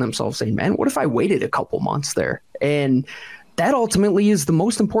be kicking themselves saying, man, what if I waited a couple months there? And that ultimately is the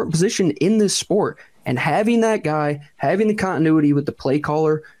most important position in this sport. And having that guy, having the continuity with the play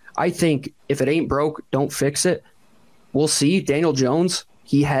caller, I think if it ain't broke, don't fix it. We'll see. Daniel Jones,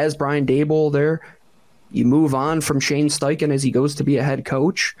 he has Brian Daboll there. You move on from Shane Steichen as he goes to be a head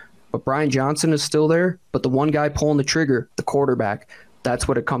coach, but Brian Johnson is still there. But the one guy pulling the trigger, the quarterback, that's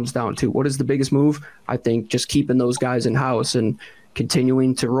what it comes down to. What is the biggest move? I think just keeping those guys in-house and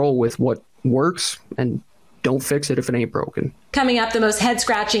continuing to roll with what works and don't fix it if it ain't broken. Coming up, the most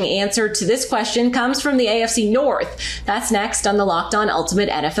head-scratching answer to this question comes from the AFC North. That's next on the Locked On Ultimate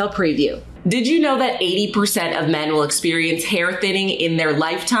NFL Preview. Did you know that 80% of men will experience hair thinning in their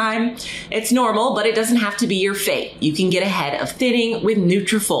lifetime? It's normal, but it doesn't have to be your fate. You can get ahead of thinning with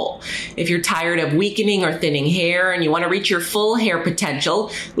Nutrafol. If you're tired of weakening or thinning hair and you want to reach your full hair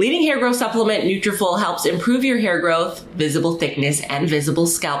potential, leading hair growth supplement Nutrafol helps improve your hair growth, visible thickness, and visible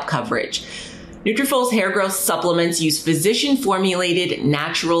scalp coverage. Nutrafol's hair growth supplements use physician-formulated,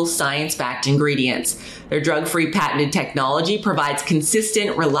 natural, science-backed ingredients. Their drug-free patented technology provides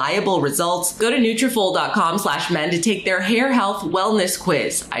consistent, reliable results. Go to Nutrafol.com/men to take their hair health wellness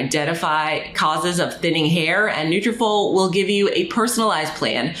quiz. Identify causes of thinning hair, and Nutrafol will give you a personalized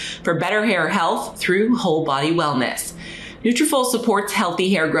plan for better hair health through whole body wellness. Nutrafol supports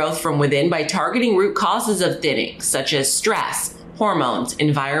healthy hair growth from within by targeting root causes of thinning, such as stress, hormones,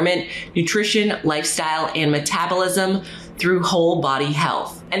 environment, nutrition, lifestyle, and metabolism through whole body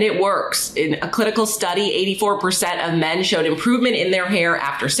health. And it works. In a clinical study, 84% of men showed improvement in their hair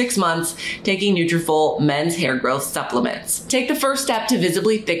after 6 months taking Nutrafol men's hair growth supplements. Take the first step to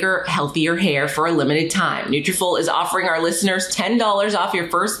visibly thicker, healthier hair for a limited time. Nutrafol is offering our listeners $10 off your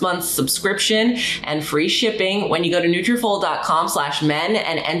first month's subscription and free shipping when you go to Nutrafol.com/men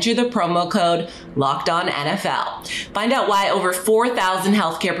and enter the promo code LOCKEDONNFL. Find out why over 4,000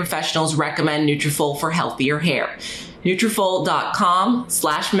 healthcare professionals recommend Nutrafol for healthier hair.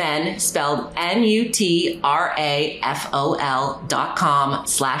 Nutrafol.com/men, spelled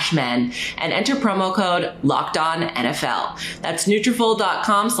Nutrafol.com/men, and enter promo code LOCKEDONNFL. That's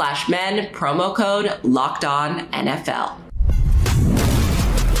Nutrafol.com/men, promo code LOCKEDONNFL.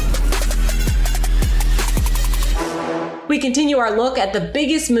 We continue our look at the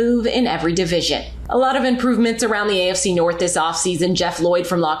biggest move in every division. A lot of improvements around the AFC North this offseason. Jeff Lloyd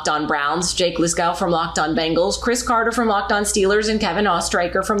from Locked On Browns, Jake Liskow from Locked On Bengals, Chris Carter from Locked On Steelers, and Kevin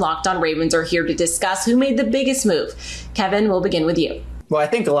Ostreicher from Locked On Ravens are here to discuss who made the biggest move. Kevin, we'll begin with you. Well, I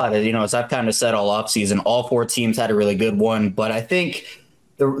think a lot of, as I've kind of said all offseason, all four teams had a really good one, but I think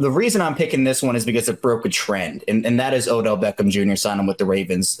the reason I'm picking this one is because it broke a trend, and that is Odell Beckham Jr. signing with the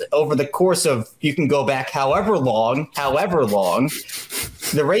Ravens. Over the course of, you can go back however long,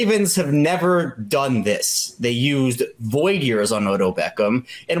 the Ravens have never done this. They used void years on Odell Beckham,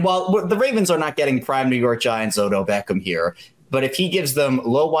 and while the Ravens are not getting prime New York Giants Odell Beckham here, but if he gives them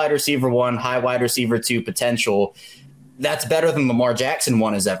low wide receiver 1, high wide receiver 2 potential, that's better than Lamar Jackson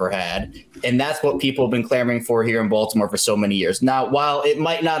one has ever had. And that's what people have been clamoring for here in Baltimore for so many years. Now, while it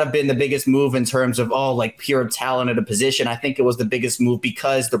might not have been the biggest move in terms of, pure talent at a position, I think it was the biggest move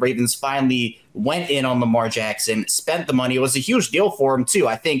because the Ravens finally went in on Lamar Jackson, spent the money. It was a huge deal for him, too.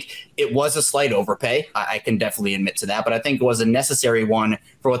 I think it was a slight overpay. I can definitely admit to that. But I think it was a necessary one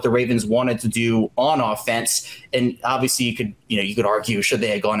for what the Ravens wanted to do on offense. And obviously, you could argue, should they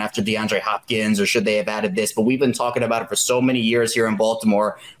have gone after DeAndre Hopkins or should they have added this? But we've been talking about it for so many years here in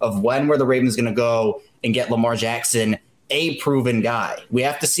Baltimore of when were the Ravens going to go and get Lamar Jackson, a proven guy. We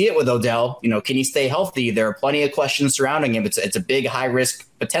have to see it with Odell. Can he stay healthy? There are plenty of questions surrounding him. It's a big, high risk,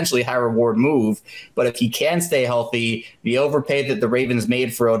 potentially high reward move. But if he can stay healthy, the overpay that the Ravens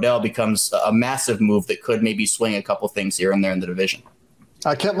made for Odell becomes a massive move that could maybe swing a couple things here and there in the division.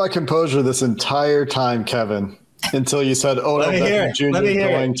 I kept my composure this entire time, Kevin, until you said Odell Beckham Jr.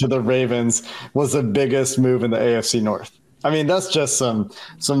 going to the Ravens was the biggest move in the AFC North. I mean, that's just some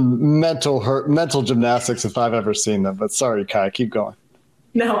mental gymnastics if I've ever seen them. But sorry, Kai, keep going.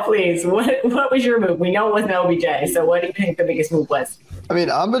 No, please. What was your move? We know it wasn't OBJ. So what do you think the biggest move was? I mean,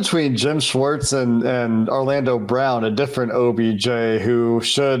 I'm between Jim Schwartz and Orlando Brown, a different OBJ who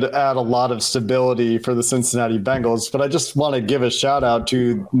should add a lot of stability for the Cincinnati Bengals. But I just want to give a shout out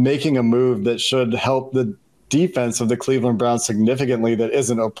to making a move that should help the defense of the Cleveland Browns significantly that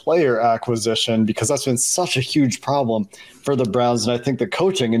isn't a player acquisition, because that's been such a huge problem for the Browns. And I think the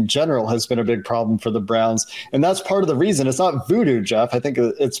coaching in general has been a big problem for the Browns. And that's part of the reason. It's not voodoo, Jeff. I think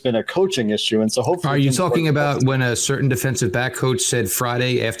it's been a coaching issue. And so hopefully. Are you talking about when a certain defensive back coach said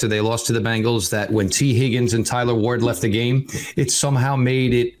Friday after they lost to the Bengals that when T. Higgins and Tyler Ward left the game, it somehow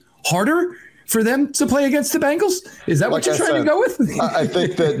made it harder for them to play against the Bengals? Is that what you're trying to go with? I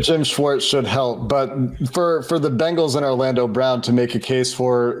think that Jim Schwartz should help, but for the Bengals and Orlando Brown to make a case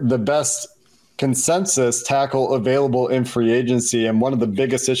for the best consensus tackle available in free agency, and one of the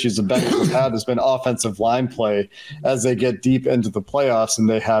biggest issues the Bengals have had has been offensive line play as they get deep into the playoffs and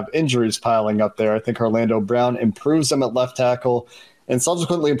they have injuries piling up there. I think Orlando Brown improves them at left tackle and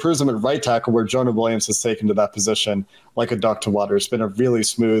subsequently improves them at right tackle, where Jonah Williams has taken to that position like a duck to water. It's been a really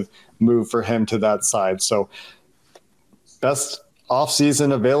smooth move for him to that side. So best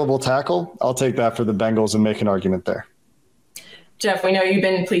offseason available tackle, I'll take that for the Bengals and make an argument there. Jeff, we know you've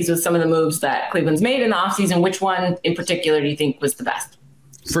been pleased with some of the moves that Cleveland's made in the offseason. Which one in particular do you think was the best?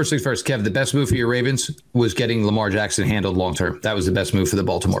 First things first, Kev, the best move for your Ravens was getting Lamar Jackson handled long-term. That was the best move for the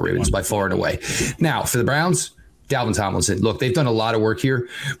Baltimore Ravens by far and away. Now, for the Browns, Dalvin Tomlinson. Look, they've done a lot of work here,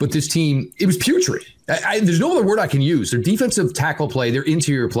 but this team, it was putrid. There's no other word I can use. Their defensive tackle play, their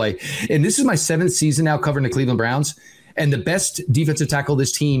interior play. And this is my 7th season now covering the Cleveland Browns. And the best defensive tackle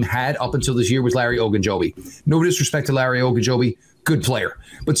this team had up until this year was Larry Ogunjobi. No disrespect to Larry Ogunjobi. Good player,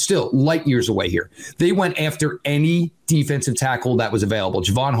 but still light years away here. They went after any defensive tackle that was available.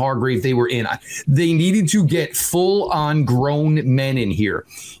 Javon Hargrave, they were in. They needed to get full-on grown men in here.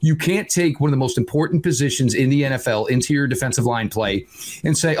 You can't take one of the most important positions in the NFL, interior defensive line play,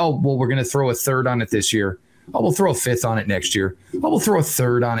 and say, oh, well, we're going to throw a third on it this year. Oh, we'll throw a fifth on it next year. Oh, we'll throw a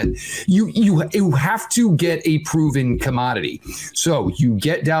third on it. You have to get a proven commodity. So you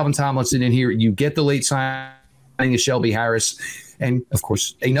get Dalvin Tomlinson in here. You get the late signing of Shelby Harris. And, of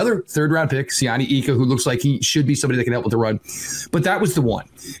course, another third-round pick, Siani Ika, who looks like he should be somebody that can help with the run. But that was the one.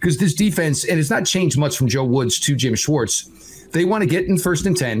 Because this defense, and it's not changed much from Joe Woods to Jim Schwartz, they want to get in 1st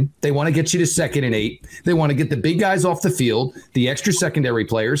and 10. They want to get you to 2nd and 8. They want to get the big guys off the field, the extra secondary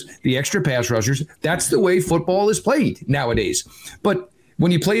players, the extra pass rushers. That's the way football is played nowadays. But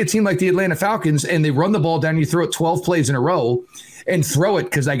when you play a team like the Atlanta Falcons and they run the ball down, you throw it 12 plays in a row, and throw it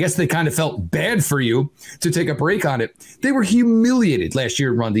because I guess they kind of felt bad for you to take a break on it. They were humiliated last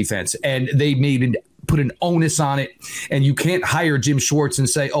year in run defense, and they put an onus on it. And you can't hire Jim Schwartz and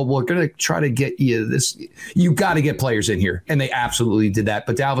say, oh, well, we're going to try to get you this. You got to get players in here. And they absolutely did that.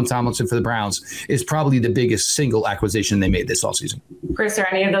 But Dalvin Tomlinson for the Browns is probably the biggest single acquisition they made this offseason. Chris, are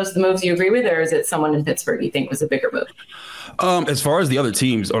any of those the moves you agree with, or is it someone in Pittsburgh you think was a bigger move? As far as the other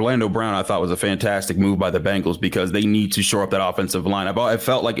teams, Orlando Brown, I thought was a fantastic move by the Bengals because they need to shore up that offensive line. I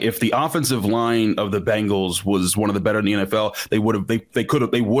felt like if the offensive line of the Bengals was one of the better in the NFL, they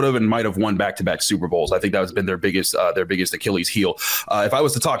would have and might have won back-to-back Super Bowls. I think that has been their biggest Achilles heel. If I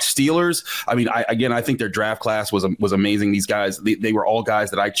was to talk Steelers, I mean, I think their draft class was amazing. These guys, they were all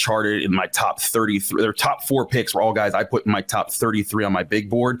guys that I charted in my top 33. Their top 4 picks were all guys I put in my top 33 on my big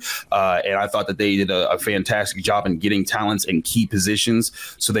board, and I thought that they did a fantastic job in getting talents in key positions.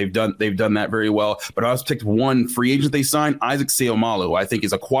 So they've done that very well. But I also picked one free agent they signed, Isaac Seumalo, who I think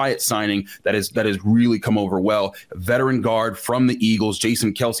is a quiet signing that has really come over well. A veteran guard from the Eagles.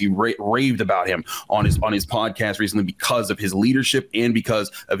 Jason Kelsey raved about him on his podcast recently because of his leadership and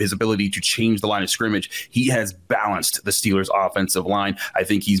because of his ability to change the line of scrimmage. He has balanced the Steelers' offensive line. I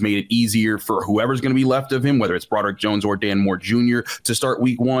think he's made it easier for whoever's going to be left of him, whether it's Broderick Jones or Dan Moore Jr., to start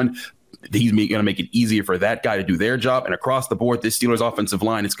week 1. He's going to make it easier for that guy to do their job. And across the board, this Steelers offensive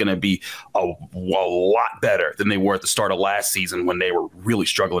line is going to be a lot better than they were at the start of last season when they were really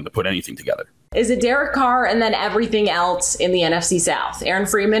struggling to put anything together. Is it Derek Carr and then everything else in the NFC South? Aaron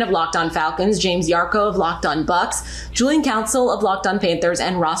Freeman of Locked On Falcons, James Yarko of Locked On Bucks, Julian Council of Locked On Panthers,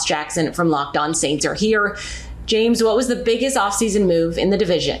 and Ross Jackson from Locked On Saints are here. James, what was the biggest offseason move in the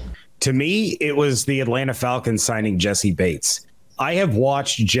division? To me, it was the Atlanta Falcons signing Jesse Bates. I have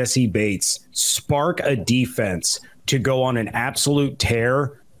watched Jesse Bates spark a defense to go on an absolute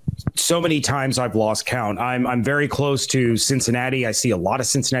tear. So many times I've lost count. I'm very close to Cincinnati. I see a lot of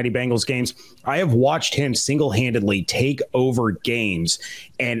Cincinnati Bengals games. I have watched him single-handedly take over games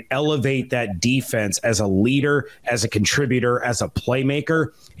and elevate that defense as a leader, as a contributor, as a playmaker.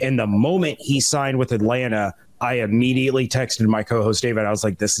 And the moment he signed with Atlanta, I immediately texted my co-host David. I was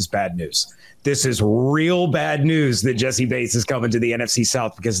like, this is bad news. This is real bad news that Jesse Bates is coming to the NFC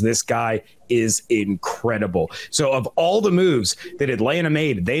South because this guy is incredible. So of all the moves that Atlanta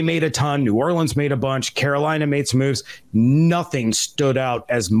made, they made a ton. New Orleans made a bunch. Carolina made some moves. Nothing stood out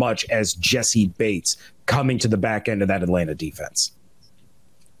as much as Jesse Bates coming to the back end of that Atlanta defense.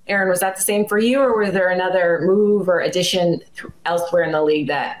 Aaron, was that the same for you, or was there another move or addition elsewhere in the league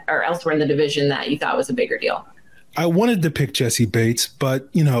or elsewhere in the division that you thought was a bigger deal? I wanted to pick Jesse Bates, but,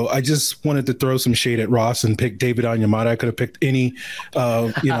 I just wanted to throw some shade at Ross and pick David Onyemata. I could have picked any,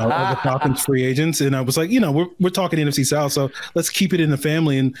 of the Falcons free agents. And I was like, we're talking NFC South, so let's keep it in the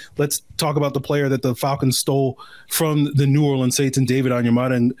family and let's talk about the player that the Falcons stole from the New Orleans Saints and David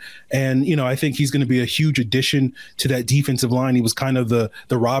Onyemata. And I think he's going to be a huge addition to that defensive line. He was kind of the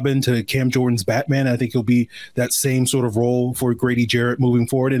Robin to Cam Jordan's Batman. I think he'll be that same sort of role for Grady Jarrett moving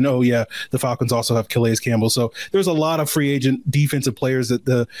forward. And, the Falcons also have Calais Campbell. So there's a lot of free agent defensive players that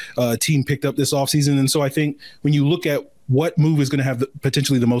the team picked up this offseason. And so I think when you look at what move is going to have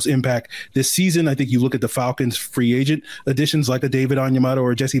potentially the most impact this season. I think you look at the Falcons free agent additions like a David Onyemata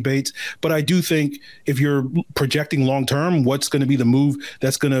or Jesse Bates. But I do think if you're projecting long term, what's going to be the move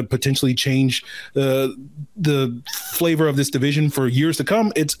that's going to potentially change the flavor of this division for years to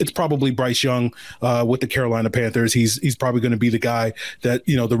come, it's probably Bryce Young with the Carolina Panthers. He's probably going to be the guy that,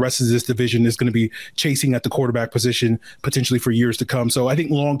 the rest of this division is going to be chasing at the quarterback position potentially for years to come. So I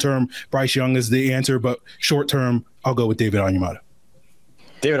think long term, Bryce Young is the answer, but short term, I'll go with David Onyemata.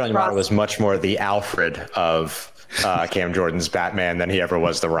 David Onyemata was much more the Alfred of Cam Jordan's Batman than he ever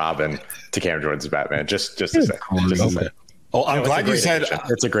was the Robin to Cam Jordan's Batman. Just to say. Well, I'm glad you said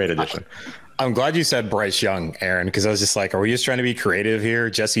it's a great addition. I'm glad you said Bryce Young, Aaron, because I was just like, are we just trying to be creative here?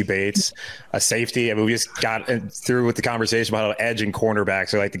 Jesse Bates, a safety. I mean, we just got through with the conversation about how edge and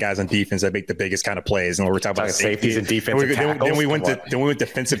cornerbacks are like the guys on defense that make the biggest kind of plays, and we're talking about safeties and defensive tackles. Then we went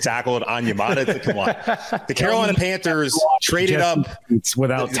defensive tackle at Onyemata. Come on, the Carolina Panthers traded up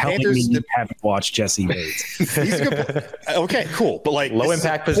without telling me you haven't watched Jesse Bates. He's a good okay, cool, but like low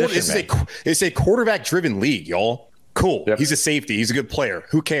impact position. It's a quarterback driven league, y'all. Cool. Yep. He's a safety. He's a good player.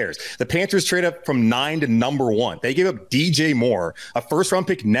 Who cares? The Panthers trade up from 9 to number 1. They gave up DJ Moore, a first-round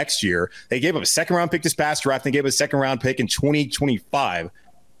pick next year. They gave up a second-round pick this past draft. They gave up a second-round pick in 2025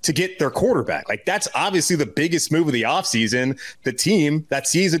 to get their quarterback. Like, that's obviously the biggest move of the offseason. The team that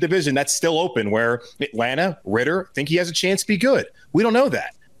sees a division that's still open where Atlanta, Ritter, think he has a chance to be good. We don't know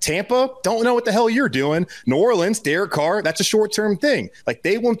that. Tampa, don't know what the hell you're doing. New Orleans, Derek Carr, that's a short-term thing. Like,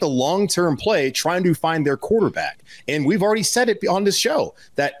 they want the long-term play trying to find their quarterback. And we've already said it on this show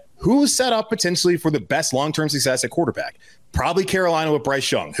that who's set up potentially for the best long-term success at quarterback? Probably Carolina with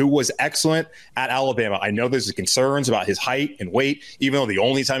Bryce Young, who was excellent at Alabama. I know there's concerns about his height and weight, even though the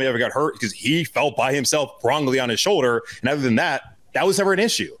only time he ever got hurt because he fell by himself wrongly on his shoulder. And other than that, that was never an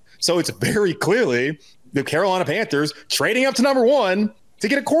issue. So it's very clearly the Carolina Panthers trading up to number 1 to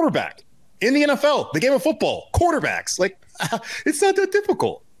get a quarterback in the NFL, the game of football, quarterbacks. Like, it's not that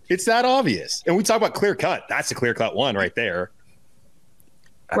difficult. It's that obvious. And we talk about clear cut. That's a clear cut one right there.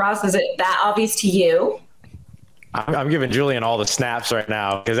 Ross, is it that obvious to you? I'm giving Julian all the snaps right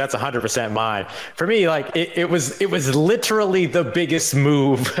now because that's 100% mine. For me, like it was literally the biggest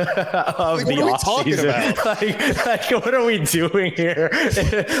move of the offseason. Like, what are we doing here?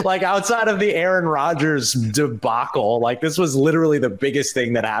 Like, outside of the Aaron Rodgers debacle, like, this was literally the biggest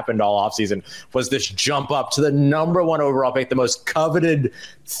thing that happened all offseason was this jump up to the number 1 overall pick, the most coveted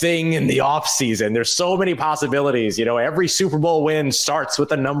thing in the offseason. There's so many possibilities. Every Super Bowl win starts with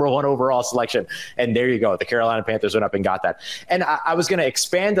the number 1 overall selection. And there you go. The Carolina Panthers went up and got that. And I was going to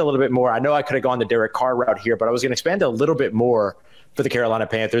expand a little bit more. I know I could have gone the Derek Carr route here, but I was going to expand a little bit more for the Carolina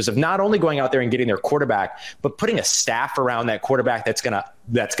Panthers of not only going out there and getting their quarterback, but putting a staff around that quarterback that's gonna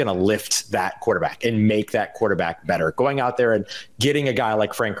lift that quarterback and make that quarterback better. Going out there and getting a guy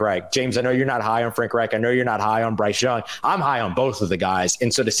like Frank Reich. James, I know you're not high on Frank Reich. I know you're not high on Bryce Young. I'm high on both of the guys.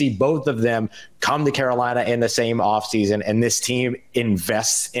 And so to see both of them come to Carolina in the same offseason and this team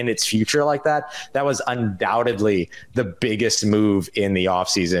invests in its future like that, that was undoubtedly the biggest move in the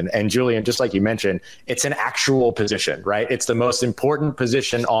offseason. And Julian, just like you mentioned, it's an actual position, right? It's the most important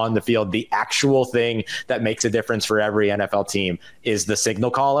position on the field. The actual thing that makes a difference for every NFL team is the signal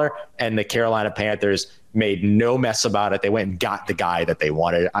caller, and the Carolina Panthers made no mess about it. They went and got the guy that they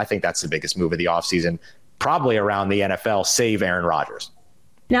wanted. I think that's the biggest move of the offseason, probably around the NFL, save Aaron Rodgers.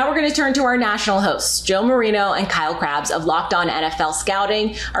 Now we're going to turn to our national hosts. Joe Marino and Kyle Krabs of Locked On NFL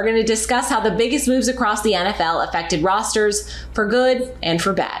Scouting are going to discuss how the biggest moves across the NFL affected rosters for good and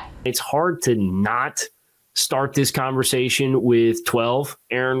for bad. It's hard to not start this conversation with 12,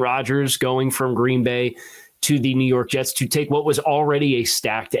 Aaron Rodgers going from Green Bay to the New York Jets to take what was already a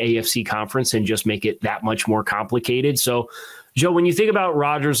stacked AFC conference and just make it that much more complicated. So, Joe, when you think about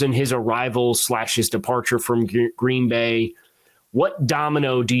Rodgers and his arrival / his departure from Green Bay, what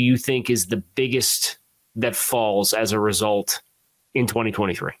domino do you think is the biggest that falls as a result in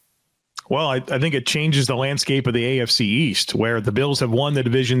 2023? Well, I think it changes the landscape of the AFC East, where the Bills have won the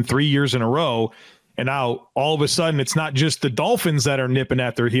division 3 years in a row. And now all of a sudden, it's not just the Dolphins that are nipping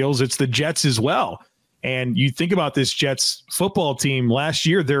at their heels, it's the Jets as well. And you think about this Jets football team last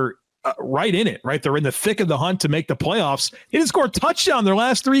year, they're right in it, right? They're in the thick of the hunt to make the playoffs. They didn't score a touchdown their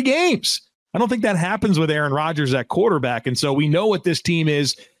last 3 games. I don't think that happens with Aaron Rodgers at quarterback. And so we know what this team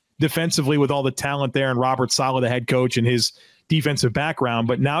is defensively with all the talent there and Robert Saleh, the head coach, and his defensive background.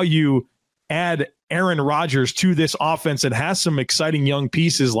 But now you add Aaron Rodgers to this offense that has some exciting young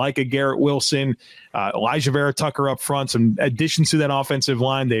pieces like a Garrett Wilson, Elijah Vera Tucker up front, some additions to that offensive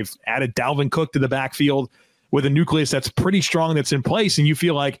line. They've added Dalvin Cook to the backfield with a nucleus that's pretty strong that's in place. And you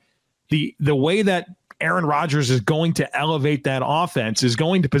feel like the way that Aaron Rodgers is going to elevate that offense, is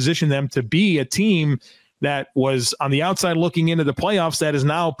going to position them to be a team that was on the outside looking into the playoffs that is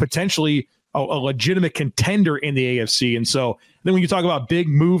now potentially a legitimate contender in the AFC. And so then when you talk about big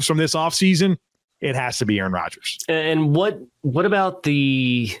moves from this offseason, it has to be Aaron Rodgers. And what about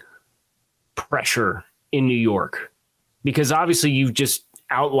the pressure in New York? Because obviously you've just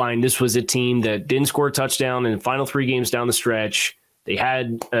outlined this was a team that didn't score a touchdown in the final 3 games down the stretch. They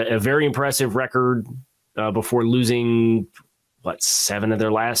had a very impressive record before losing, 7 of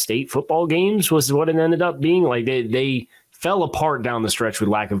their last 8 football games was what it ended up being. Like they fell apart down the stretch with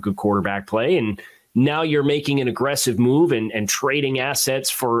lack of good quarterback play. And now you're making an aggressive move and trading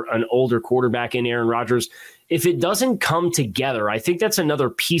assets for an older quarterback in Aaron Rodgers. If it doesn't come together, I think that's another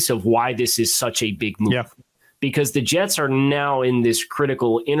piece of why this is such a big move. Yeah. Because the Jets are now in this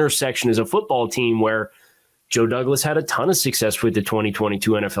critical intersection as a football team where Joe Douglas had a ton of success with the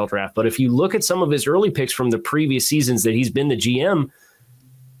 2022 NFL draft. But if you look at some of his early picks from the previous seasons that he's been the GM,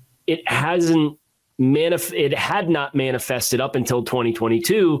 it had not manifested up until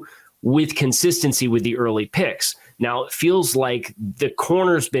 2022 with consistency with the early picks. Now it feels like the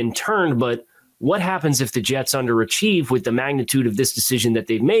corner's been turned, but what happens if the Jets underachieve with the magnitude of this decision that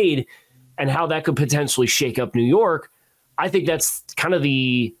they've made and how that could potentially shake up New York? I think that's kind of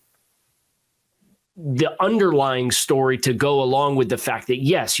the underlying story to go along with the fact that,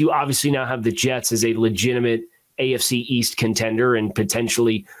 yes, you obviously now have the Jets as a legitimate AFC East contender and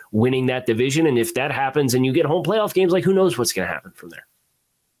potentially winning that division. And if that happens and you get home playoff games, like who knows what's going to happen from there?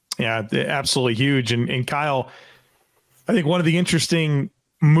 Yeah, absolutely huge. And Kyle, I think one of the interesting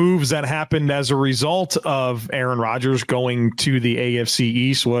moves that happened as a result of Aaron Rodgers going to the AFC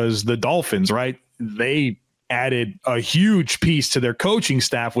East was the Dolphins, right? They added a huge piece to their coaching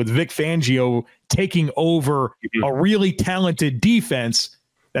staff with Vic Fangio taking over a really talented defense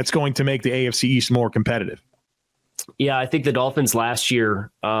that's going to make the AFC East more competitive. Yeah, I think the Dolphins last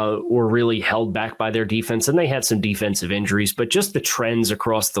year were really held back by their defense, and they had some defensive injuries, but just the trends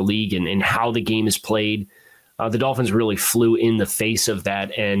across the league and how the game is played, the Dolphins really flew in the face of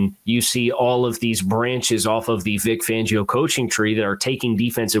that. And you see all of these branches off of the Vic Fangio coaching tree that are taking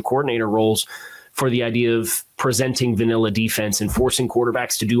defensive coordinator roles for the idea of presenting vanilla defense and forcing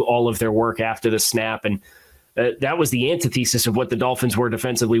quarterbacks to do all of their work after the snap. And that was the antithesis of what the Dolphins were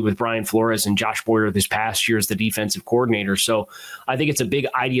defensively with Brian Flores and Josh Boyer this past year as the defensive coordinator. So I think it's a big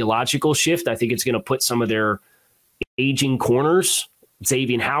ideological shift. I think it's going to put some of their aging corners,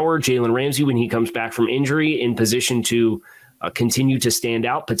 Xavier Howard, Jalen Ramsey, when he comes back from injury, in position to continue to stand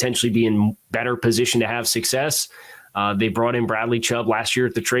out, potentially be in better position to have success. They brought in Bradley Chubb last year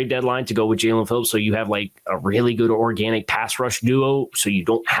at the trade deadline to go with Jalen Phillips. So you have like a really good organic pass rush duo. So you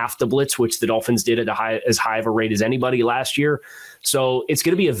don't have to blitz, which the Dolphins did at as high of a rate as anybody last year. So it's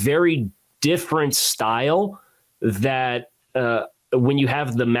going to be a very different style that when you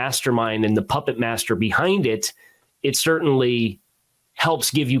have the mastermind and the puppet master behind it, it certainly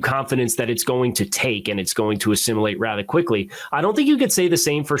helps give you confidence that it's going to take and it's going to assimilate rather quickly. I don't think you could say the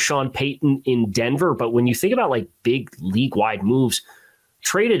same for Sean Payton in Denver, but when you think about like big league-wide moves,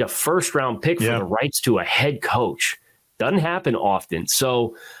 traded a first-round pick for the rights to a head coach. Doesn't happen often.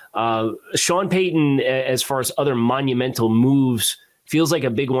 So Sean Payton, as far as other monumental moves, feels like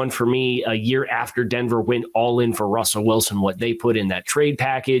a big one for me a year after Denver went all in for Russell Wilson. What they put in that trade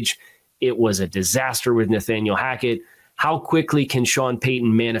package, it was a disaster with Nathaniel Hackett. How quickly can Sean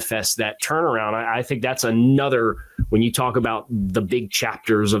Payton manifest that turnaround? I think that's another, when you talk about the big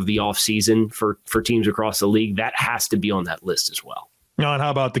chapters of the offseason for teams across the league, that has to be on that list as well. And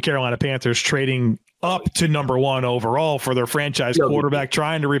how about the Carolina Panthers trading up to number 1 overall for their franchise quarterback,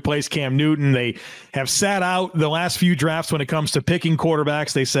 trying to replace Cam Newton? They have sat out the last few drafts when it comes to picking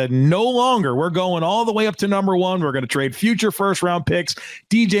quarterbacks. They said, no longer. We're going all the way up to number 1. We're going to trade future first-round picks.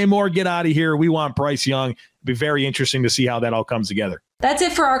 DJ Moore, get out of here. We want Bryce Young. It'll be very interesting to see how that all comes together. That's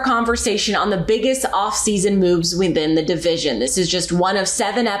it for our conversation on the biggest offseason moves within the division. This is just one of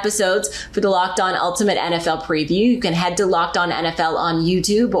 7 episodes for the Locked On Ultimate NFL Preview. You can head to Locked On NFL on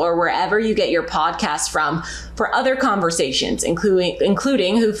YouTube or wherever you get your podcasts from for other conversations,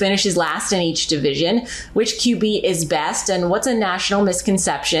 including who finishes last in each division, which QB is best, and what's a national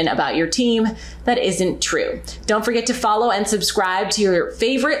misconception about your team that isn't true. Don't forget to follow and subscribe to your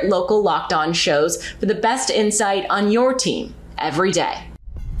favorite local Locked On shows for the best insight on your team every day.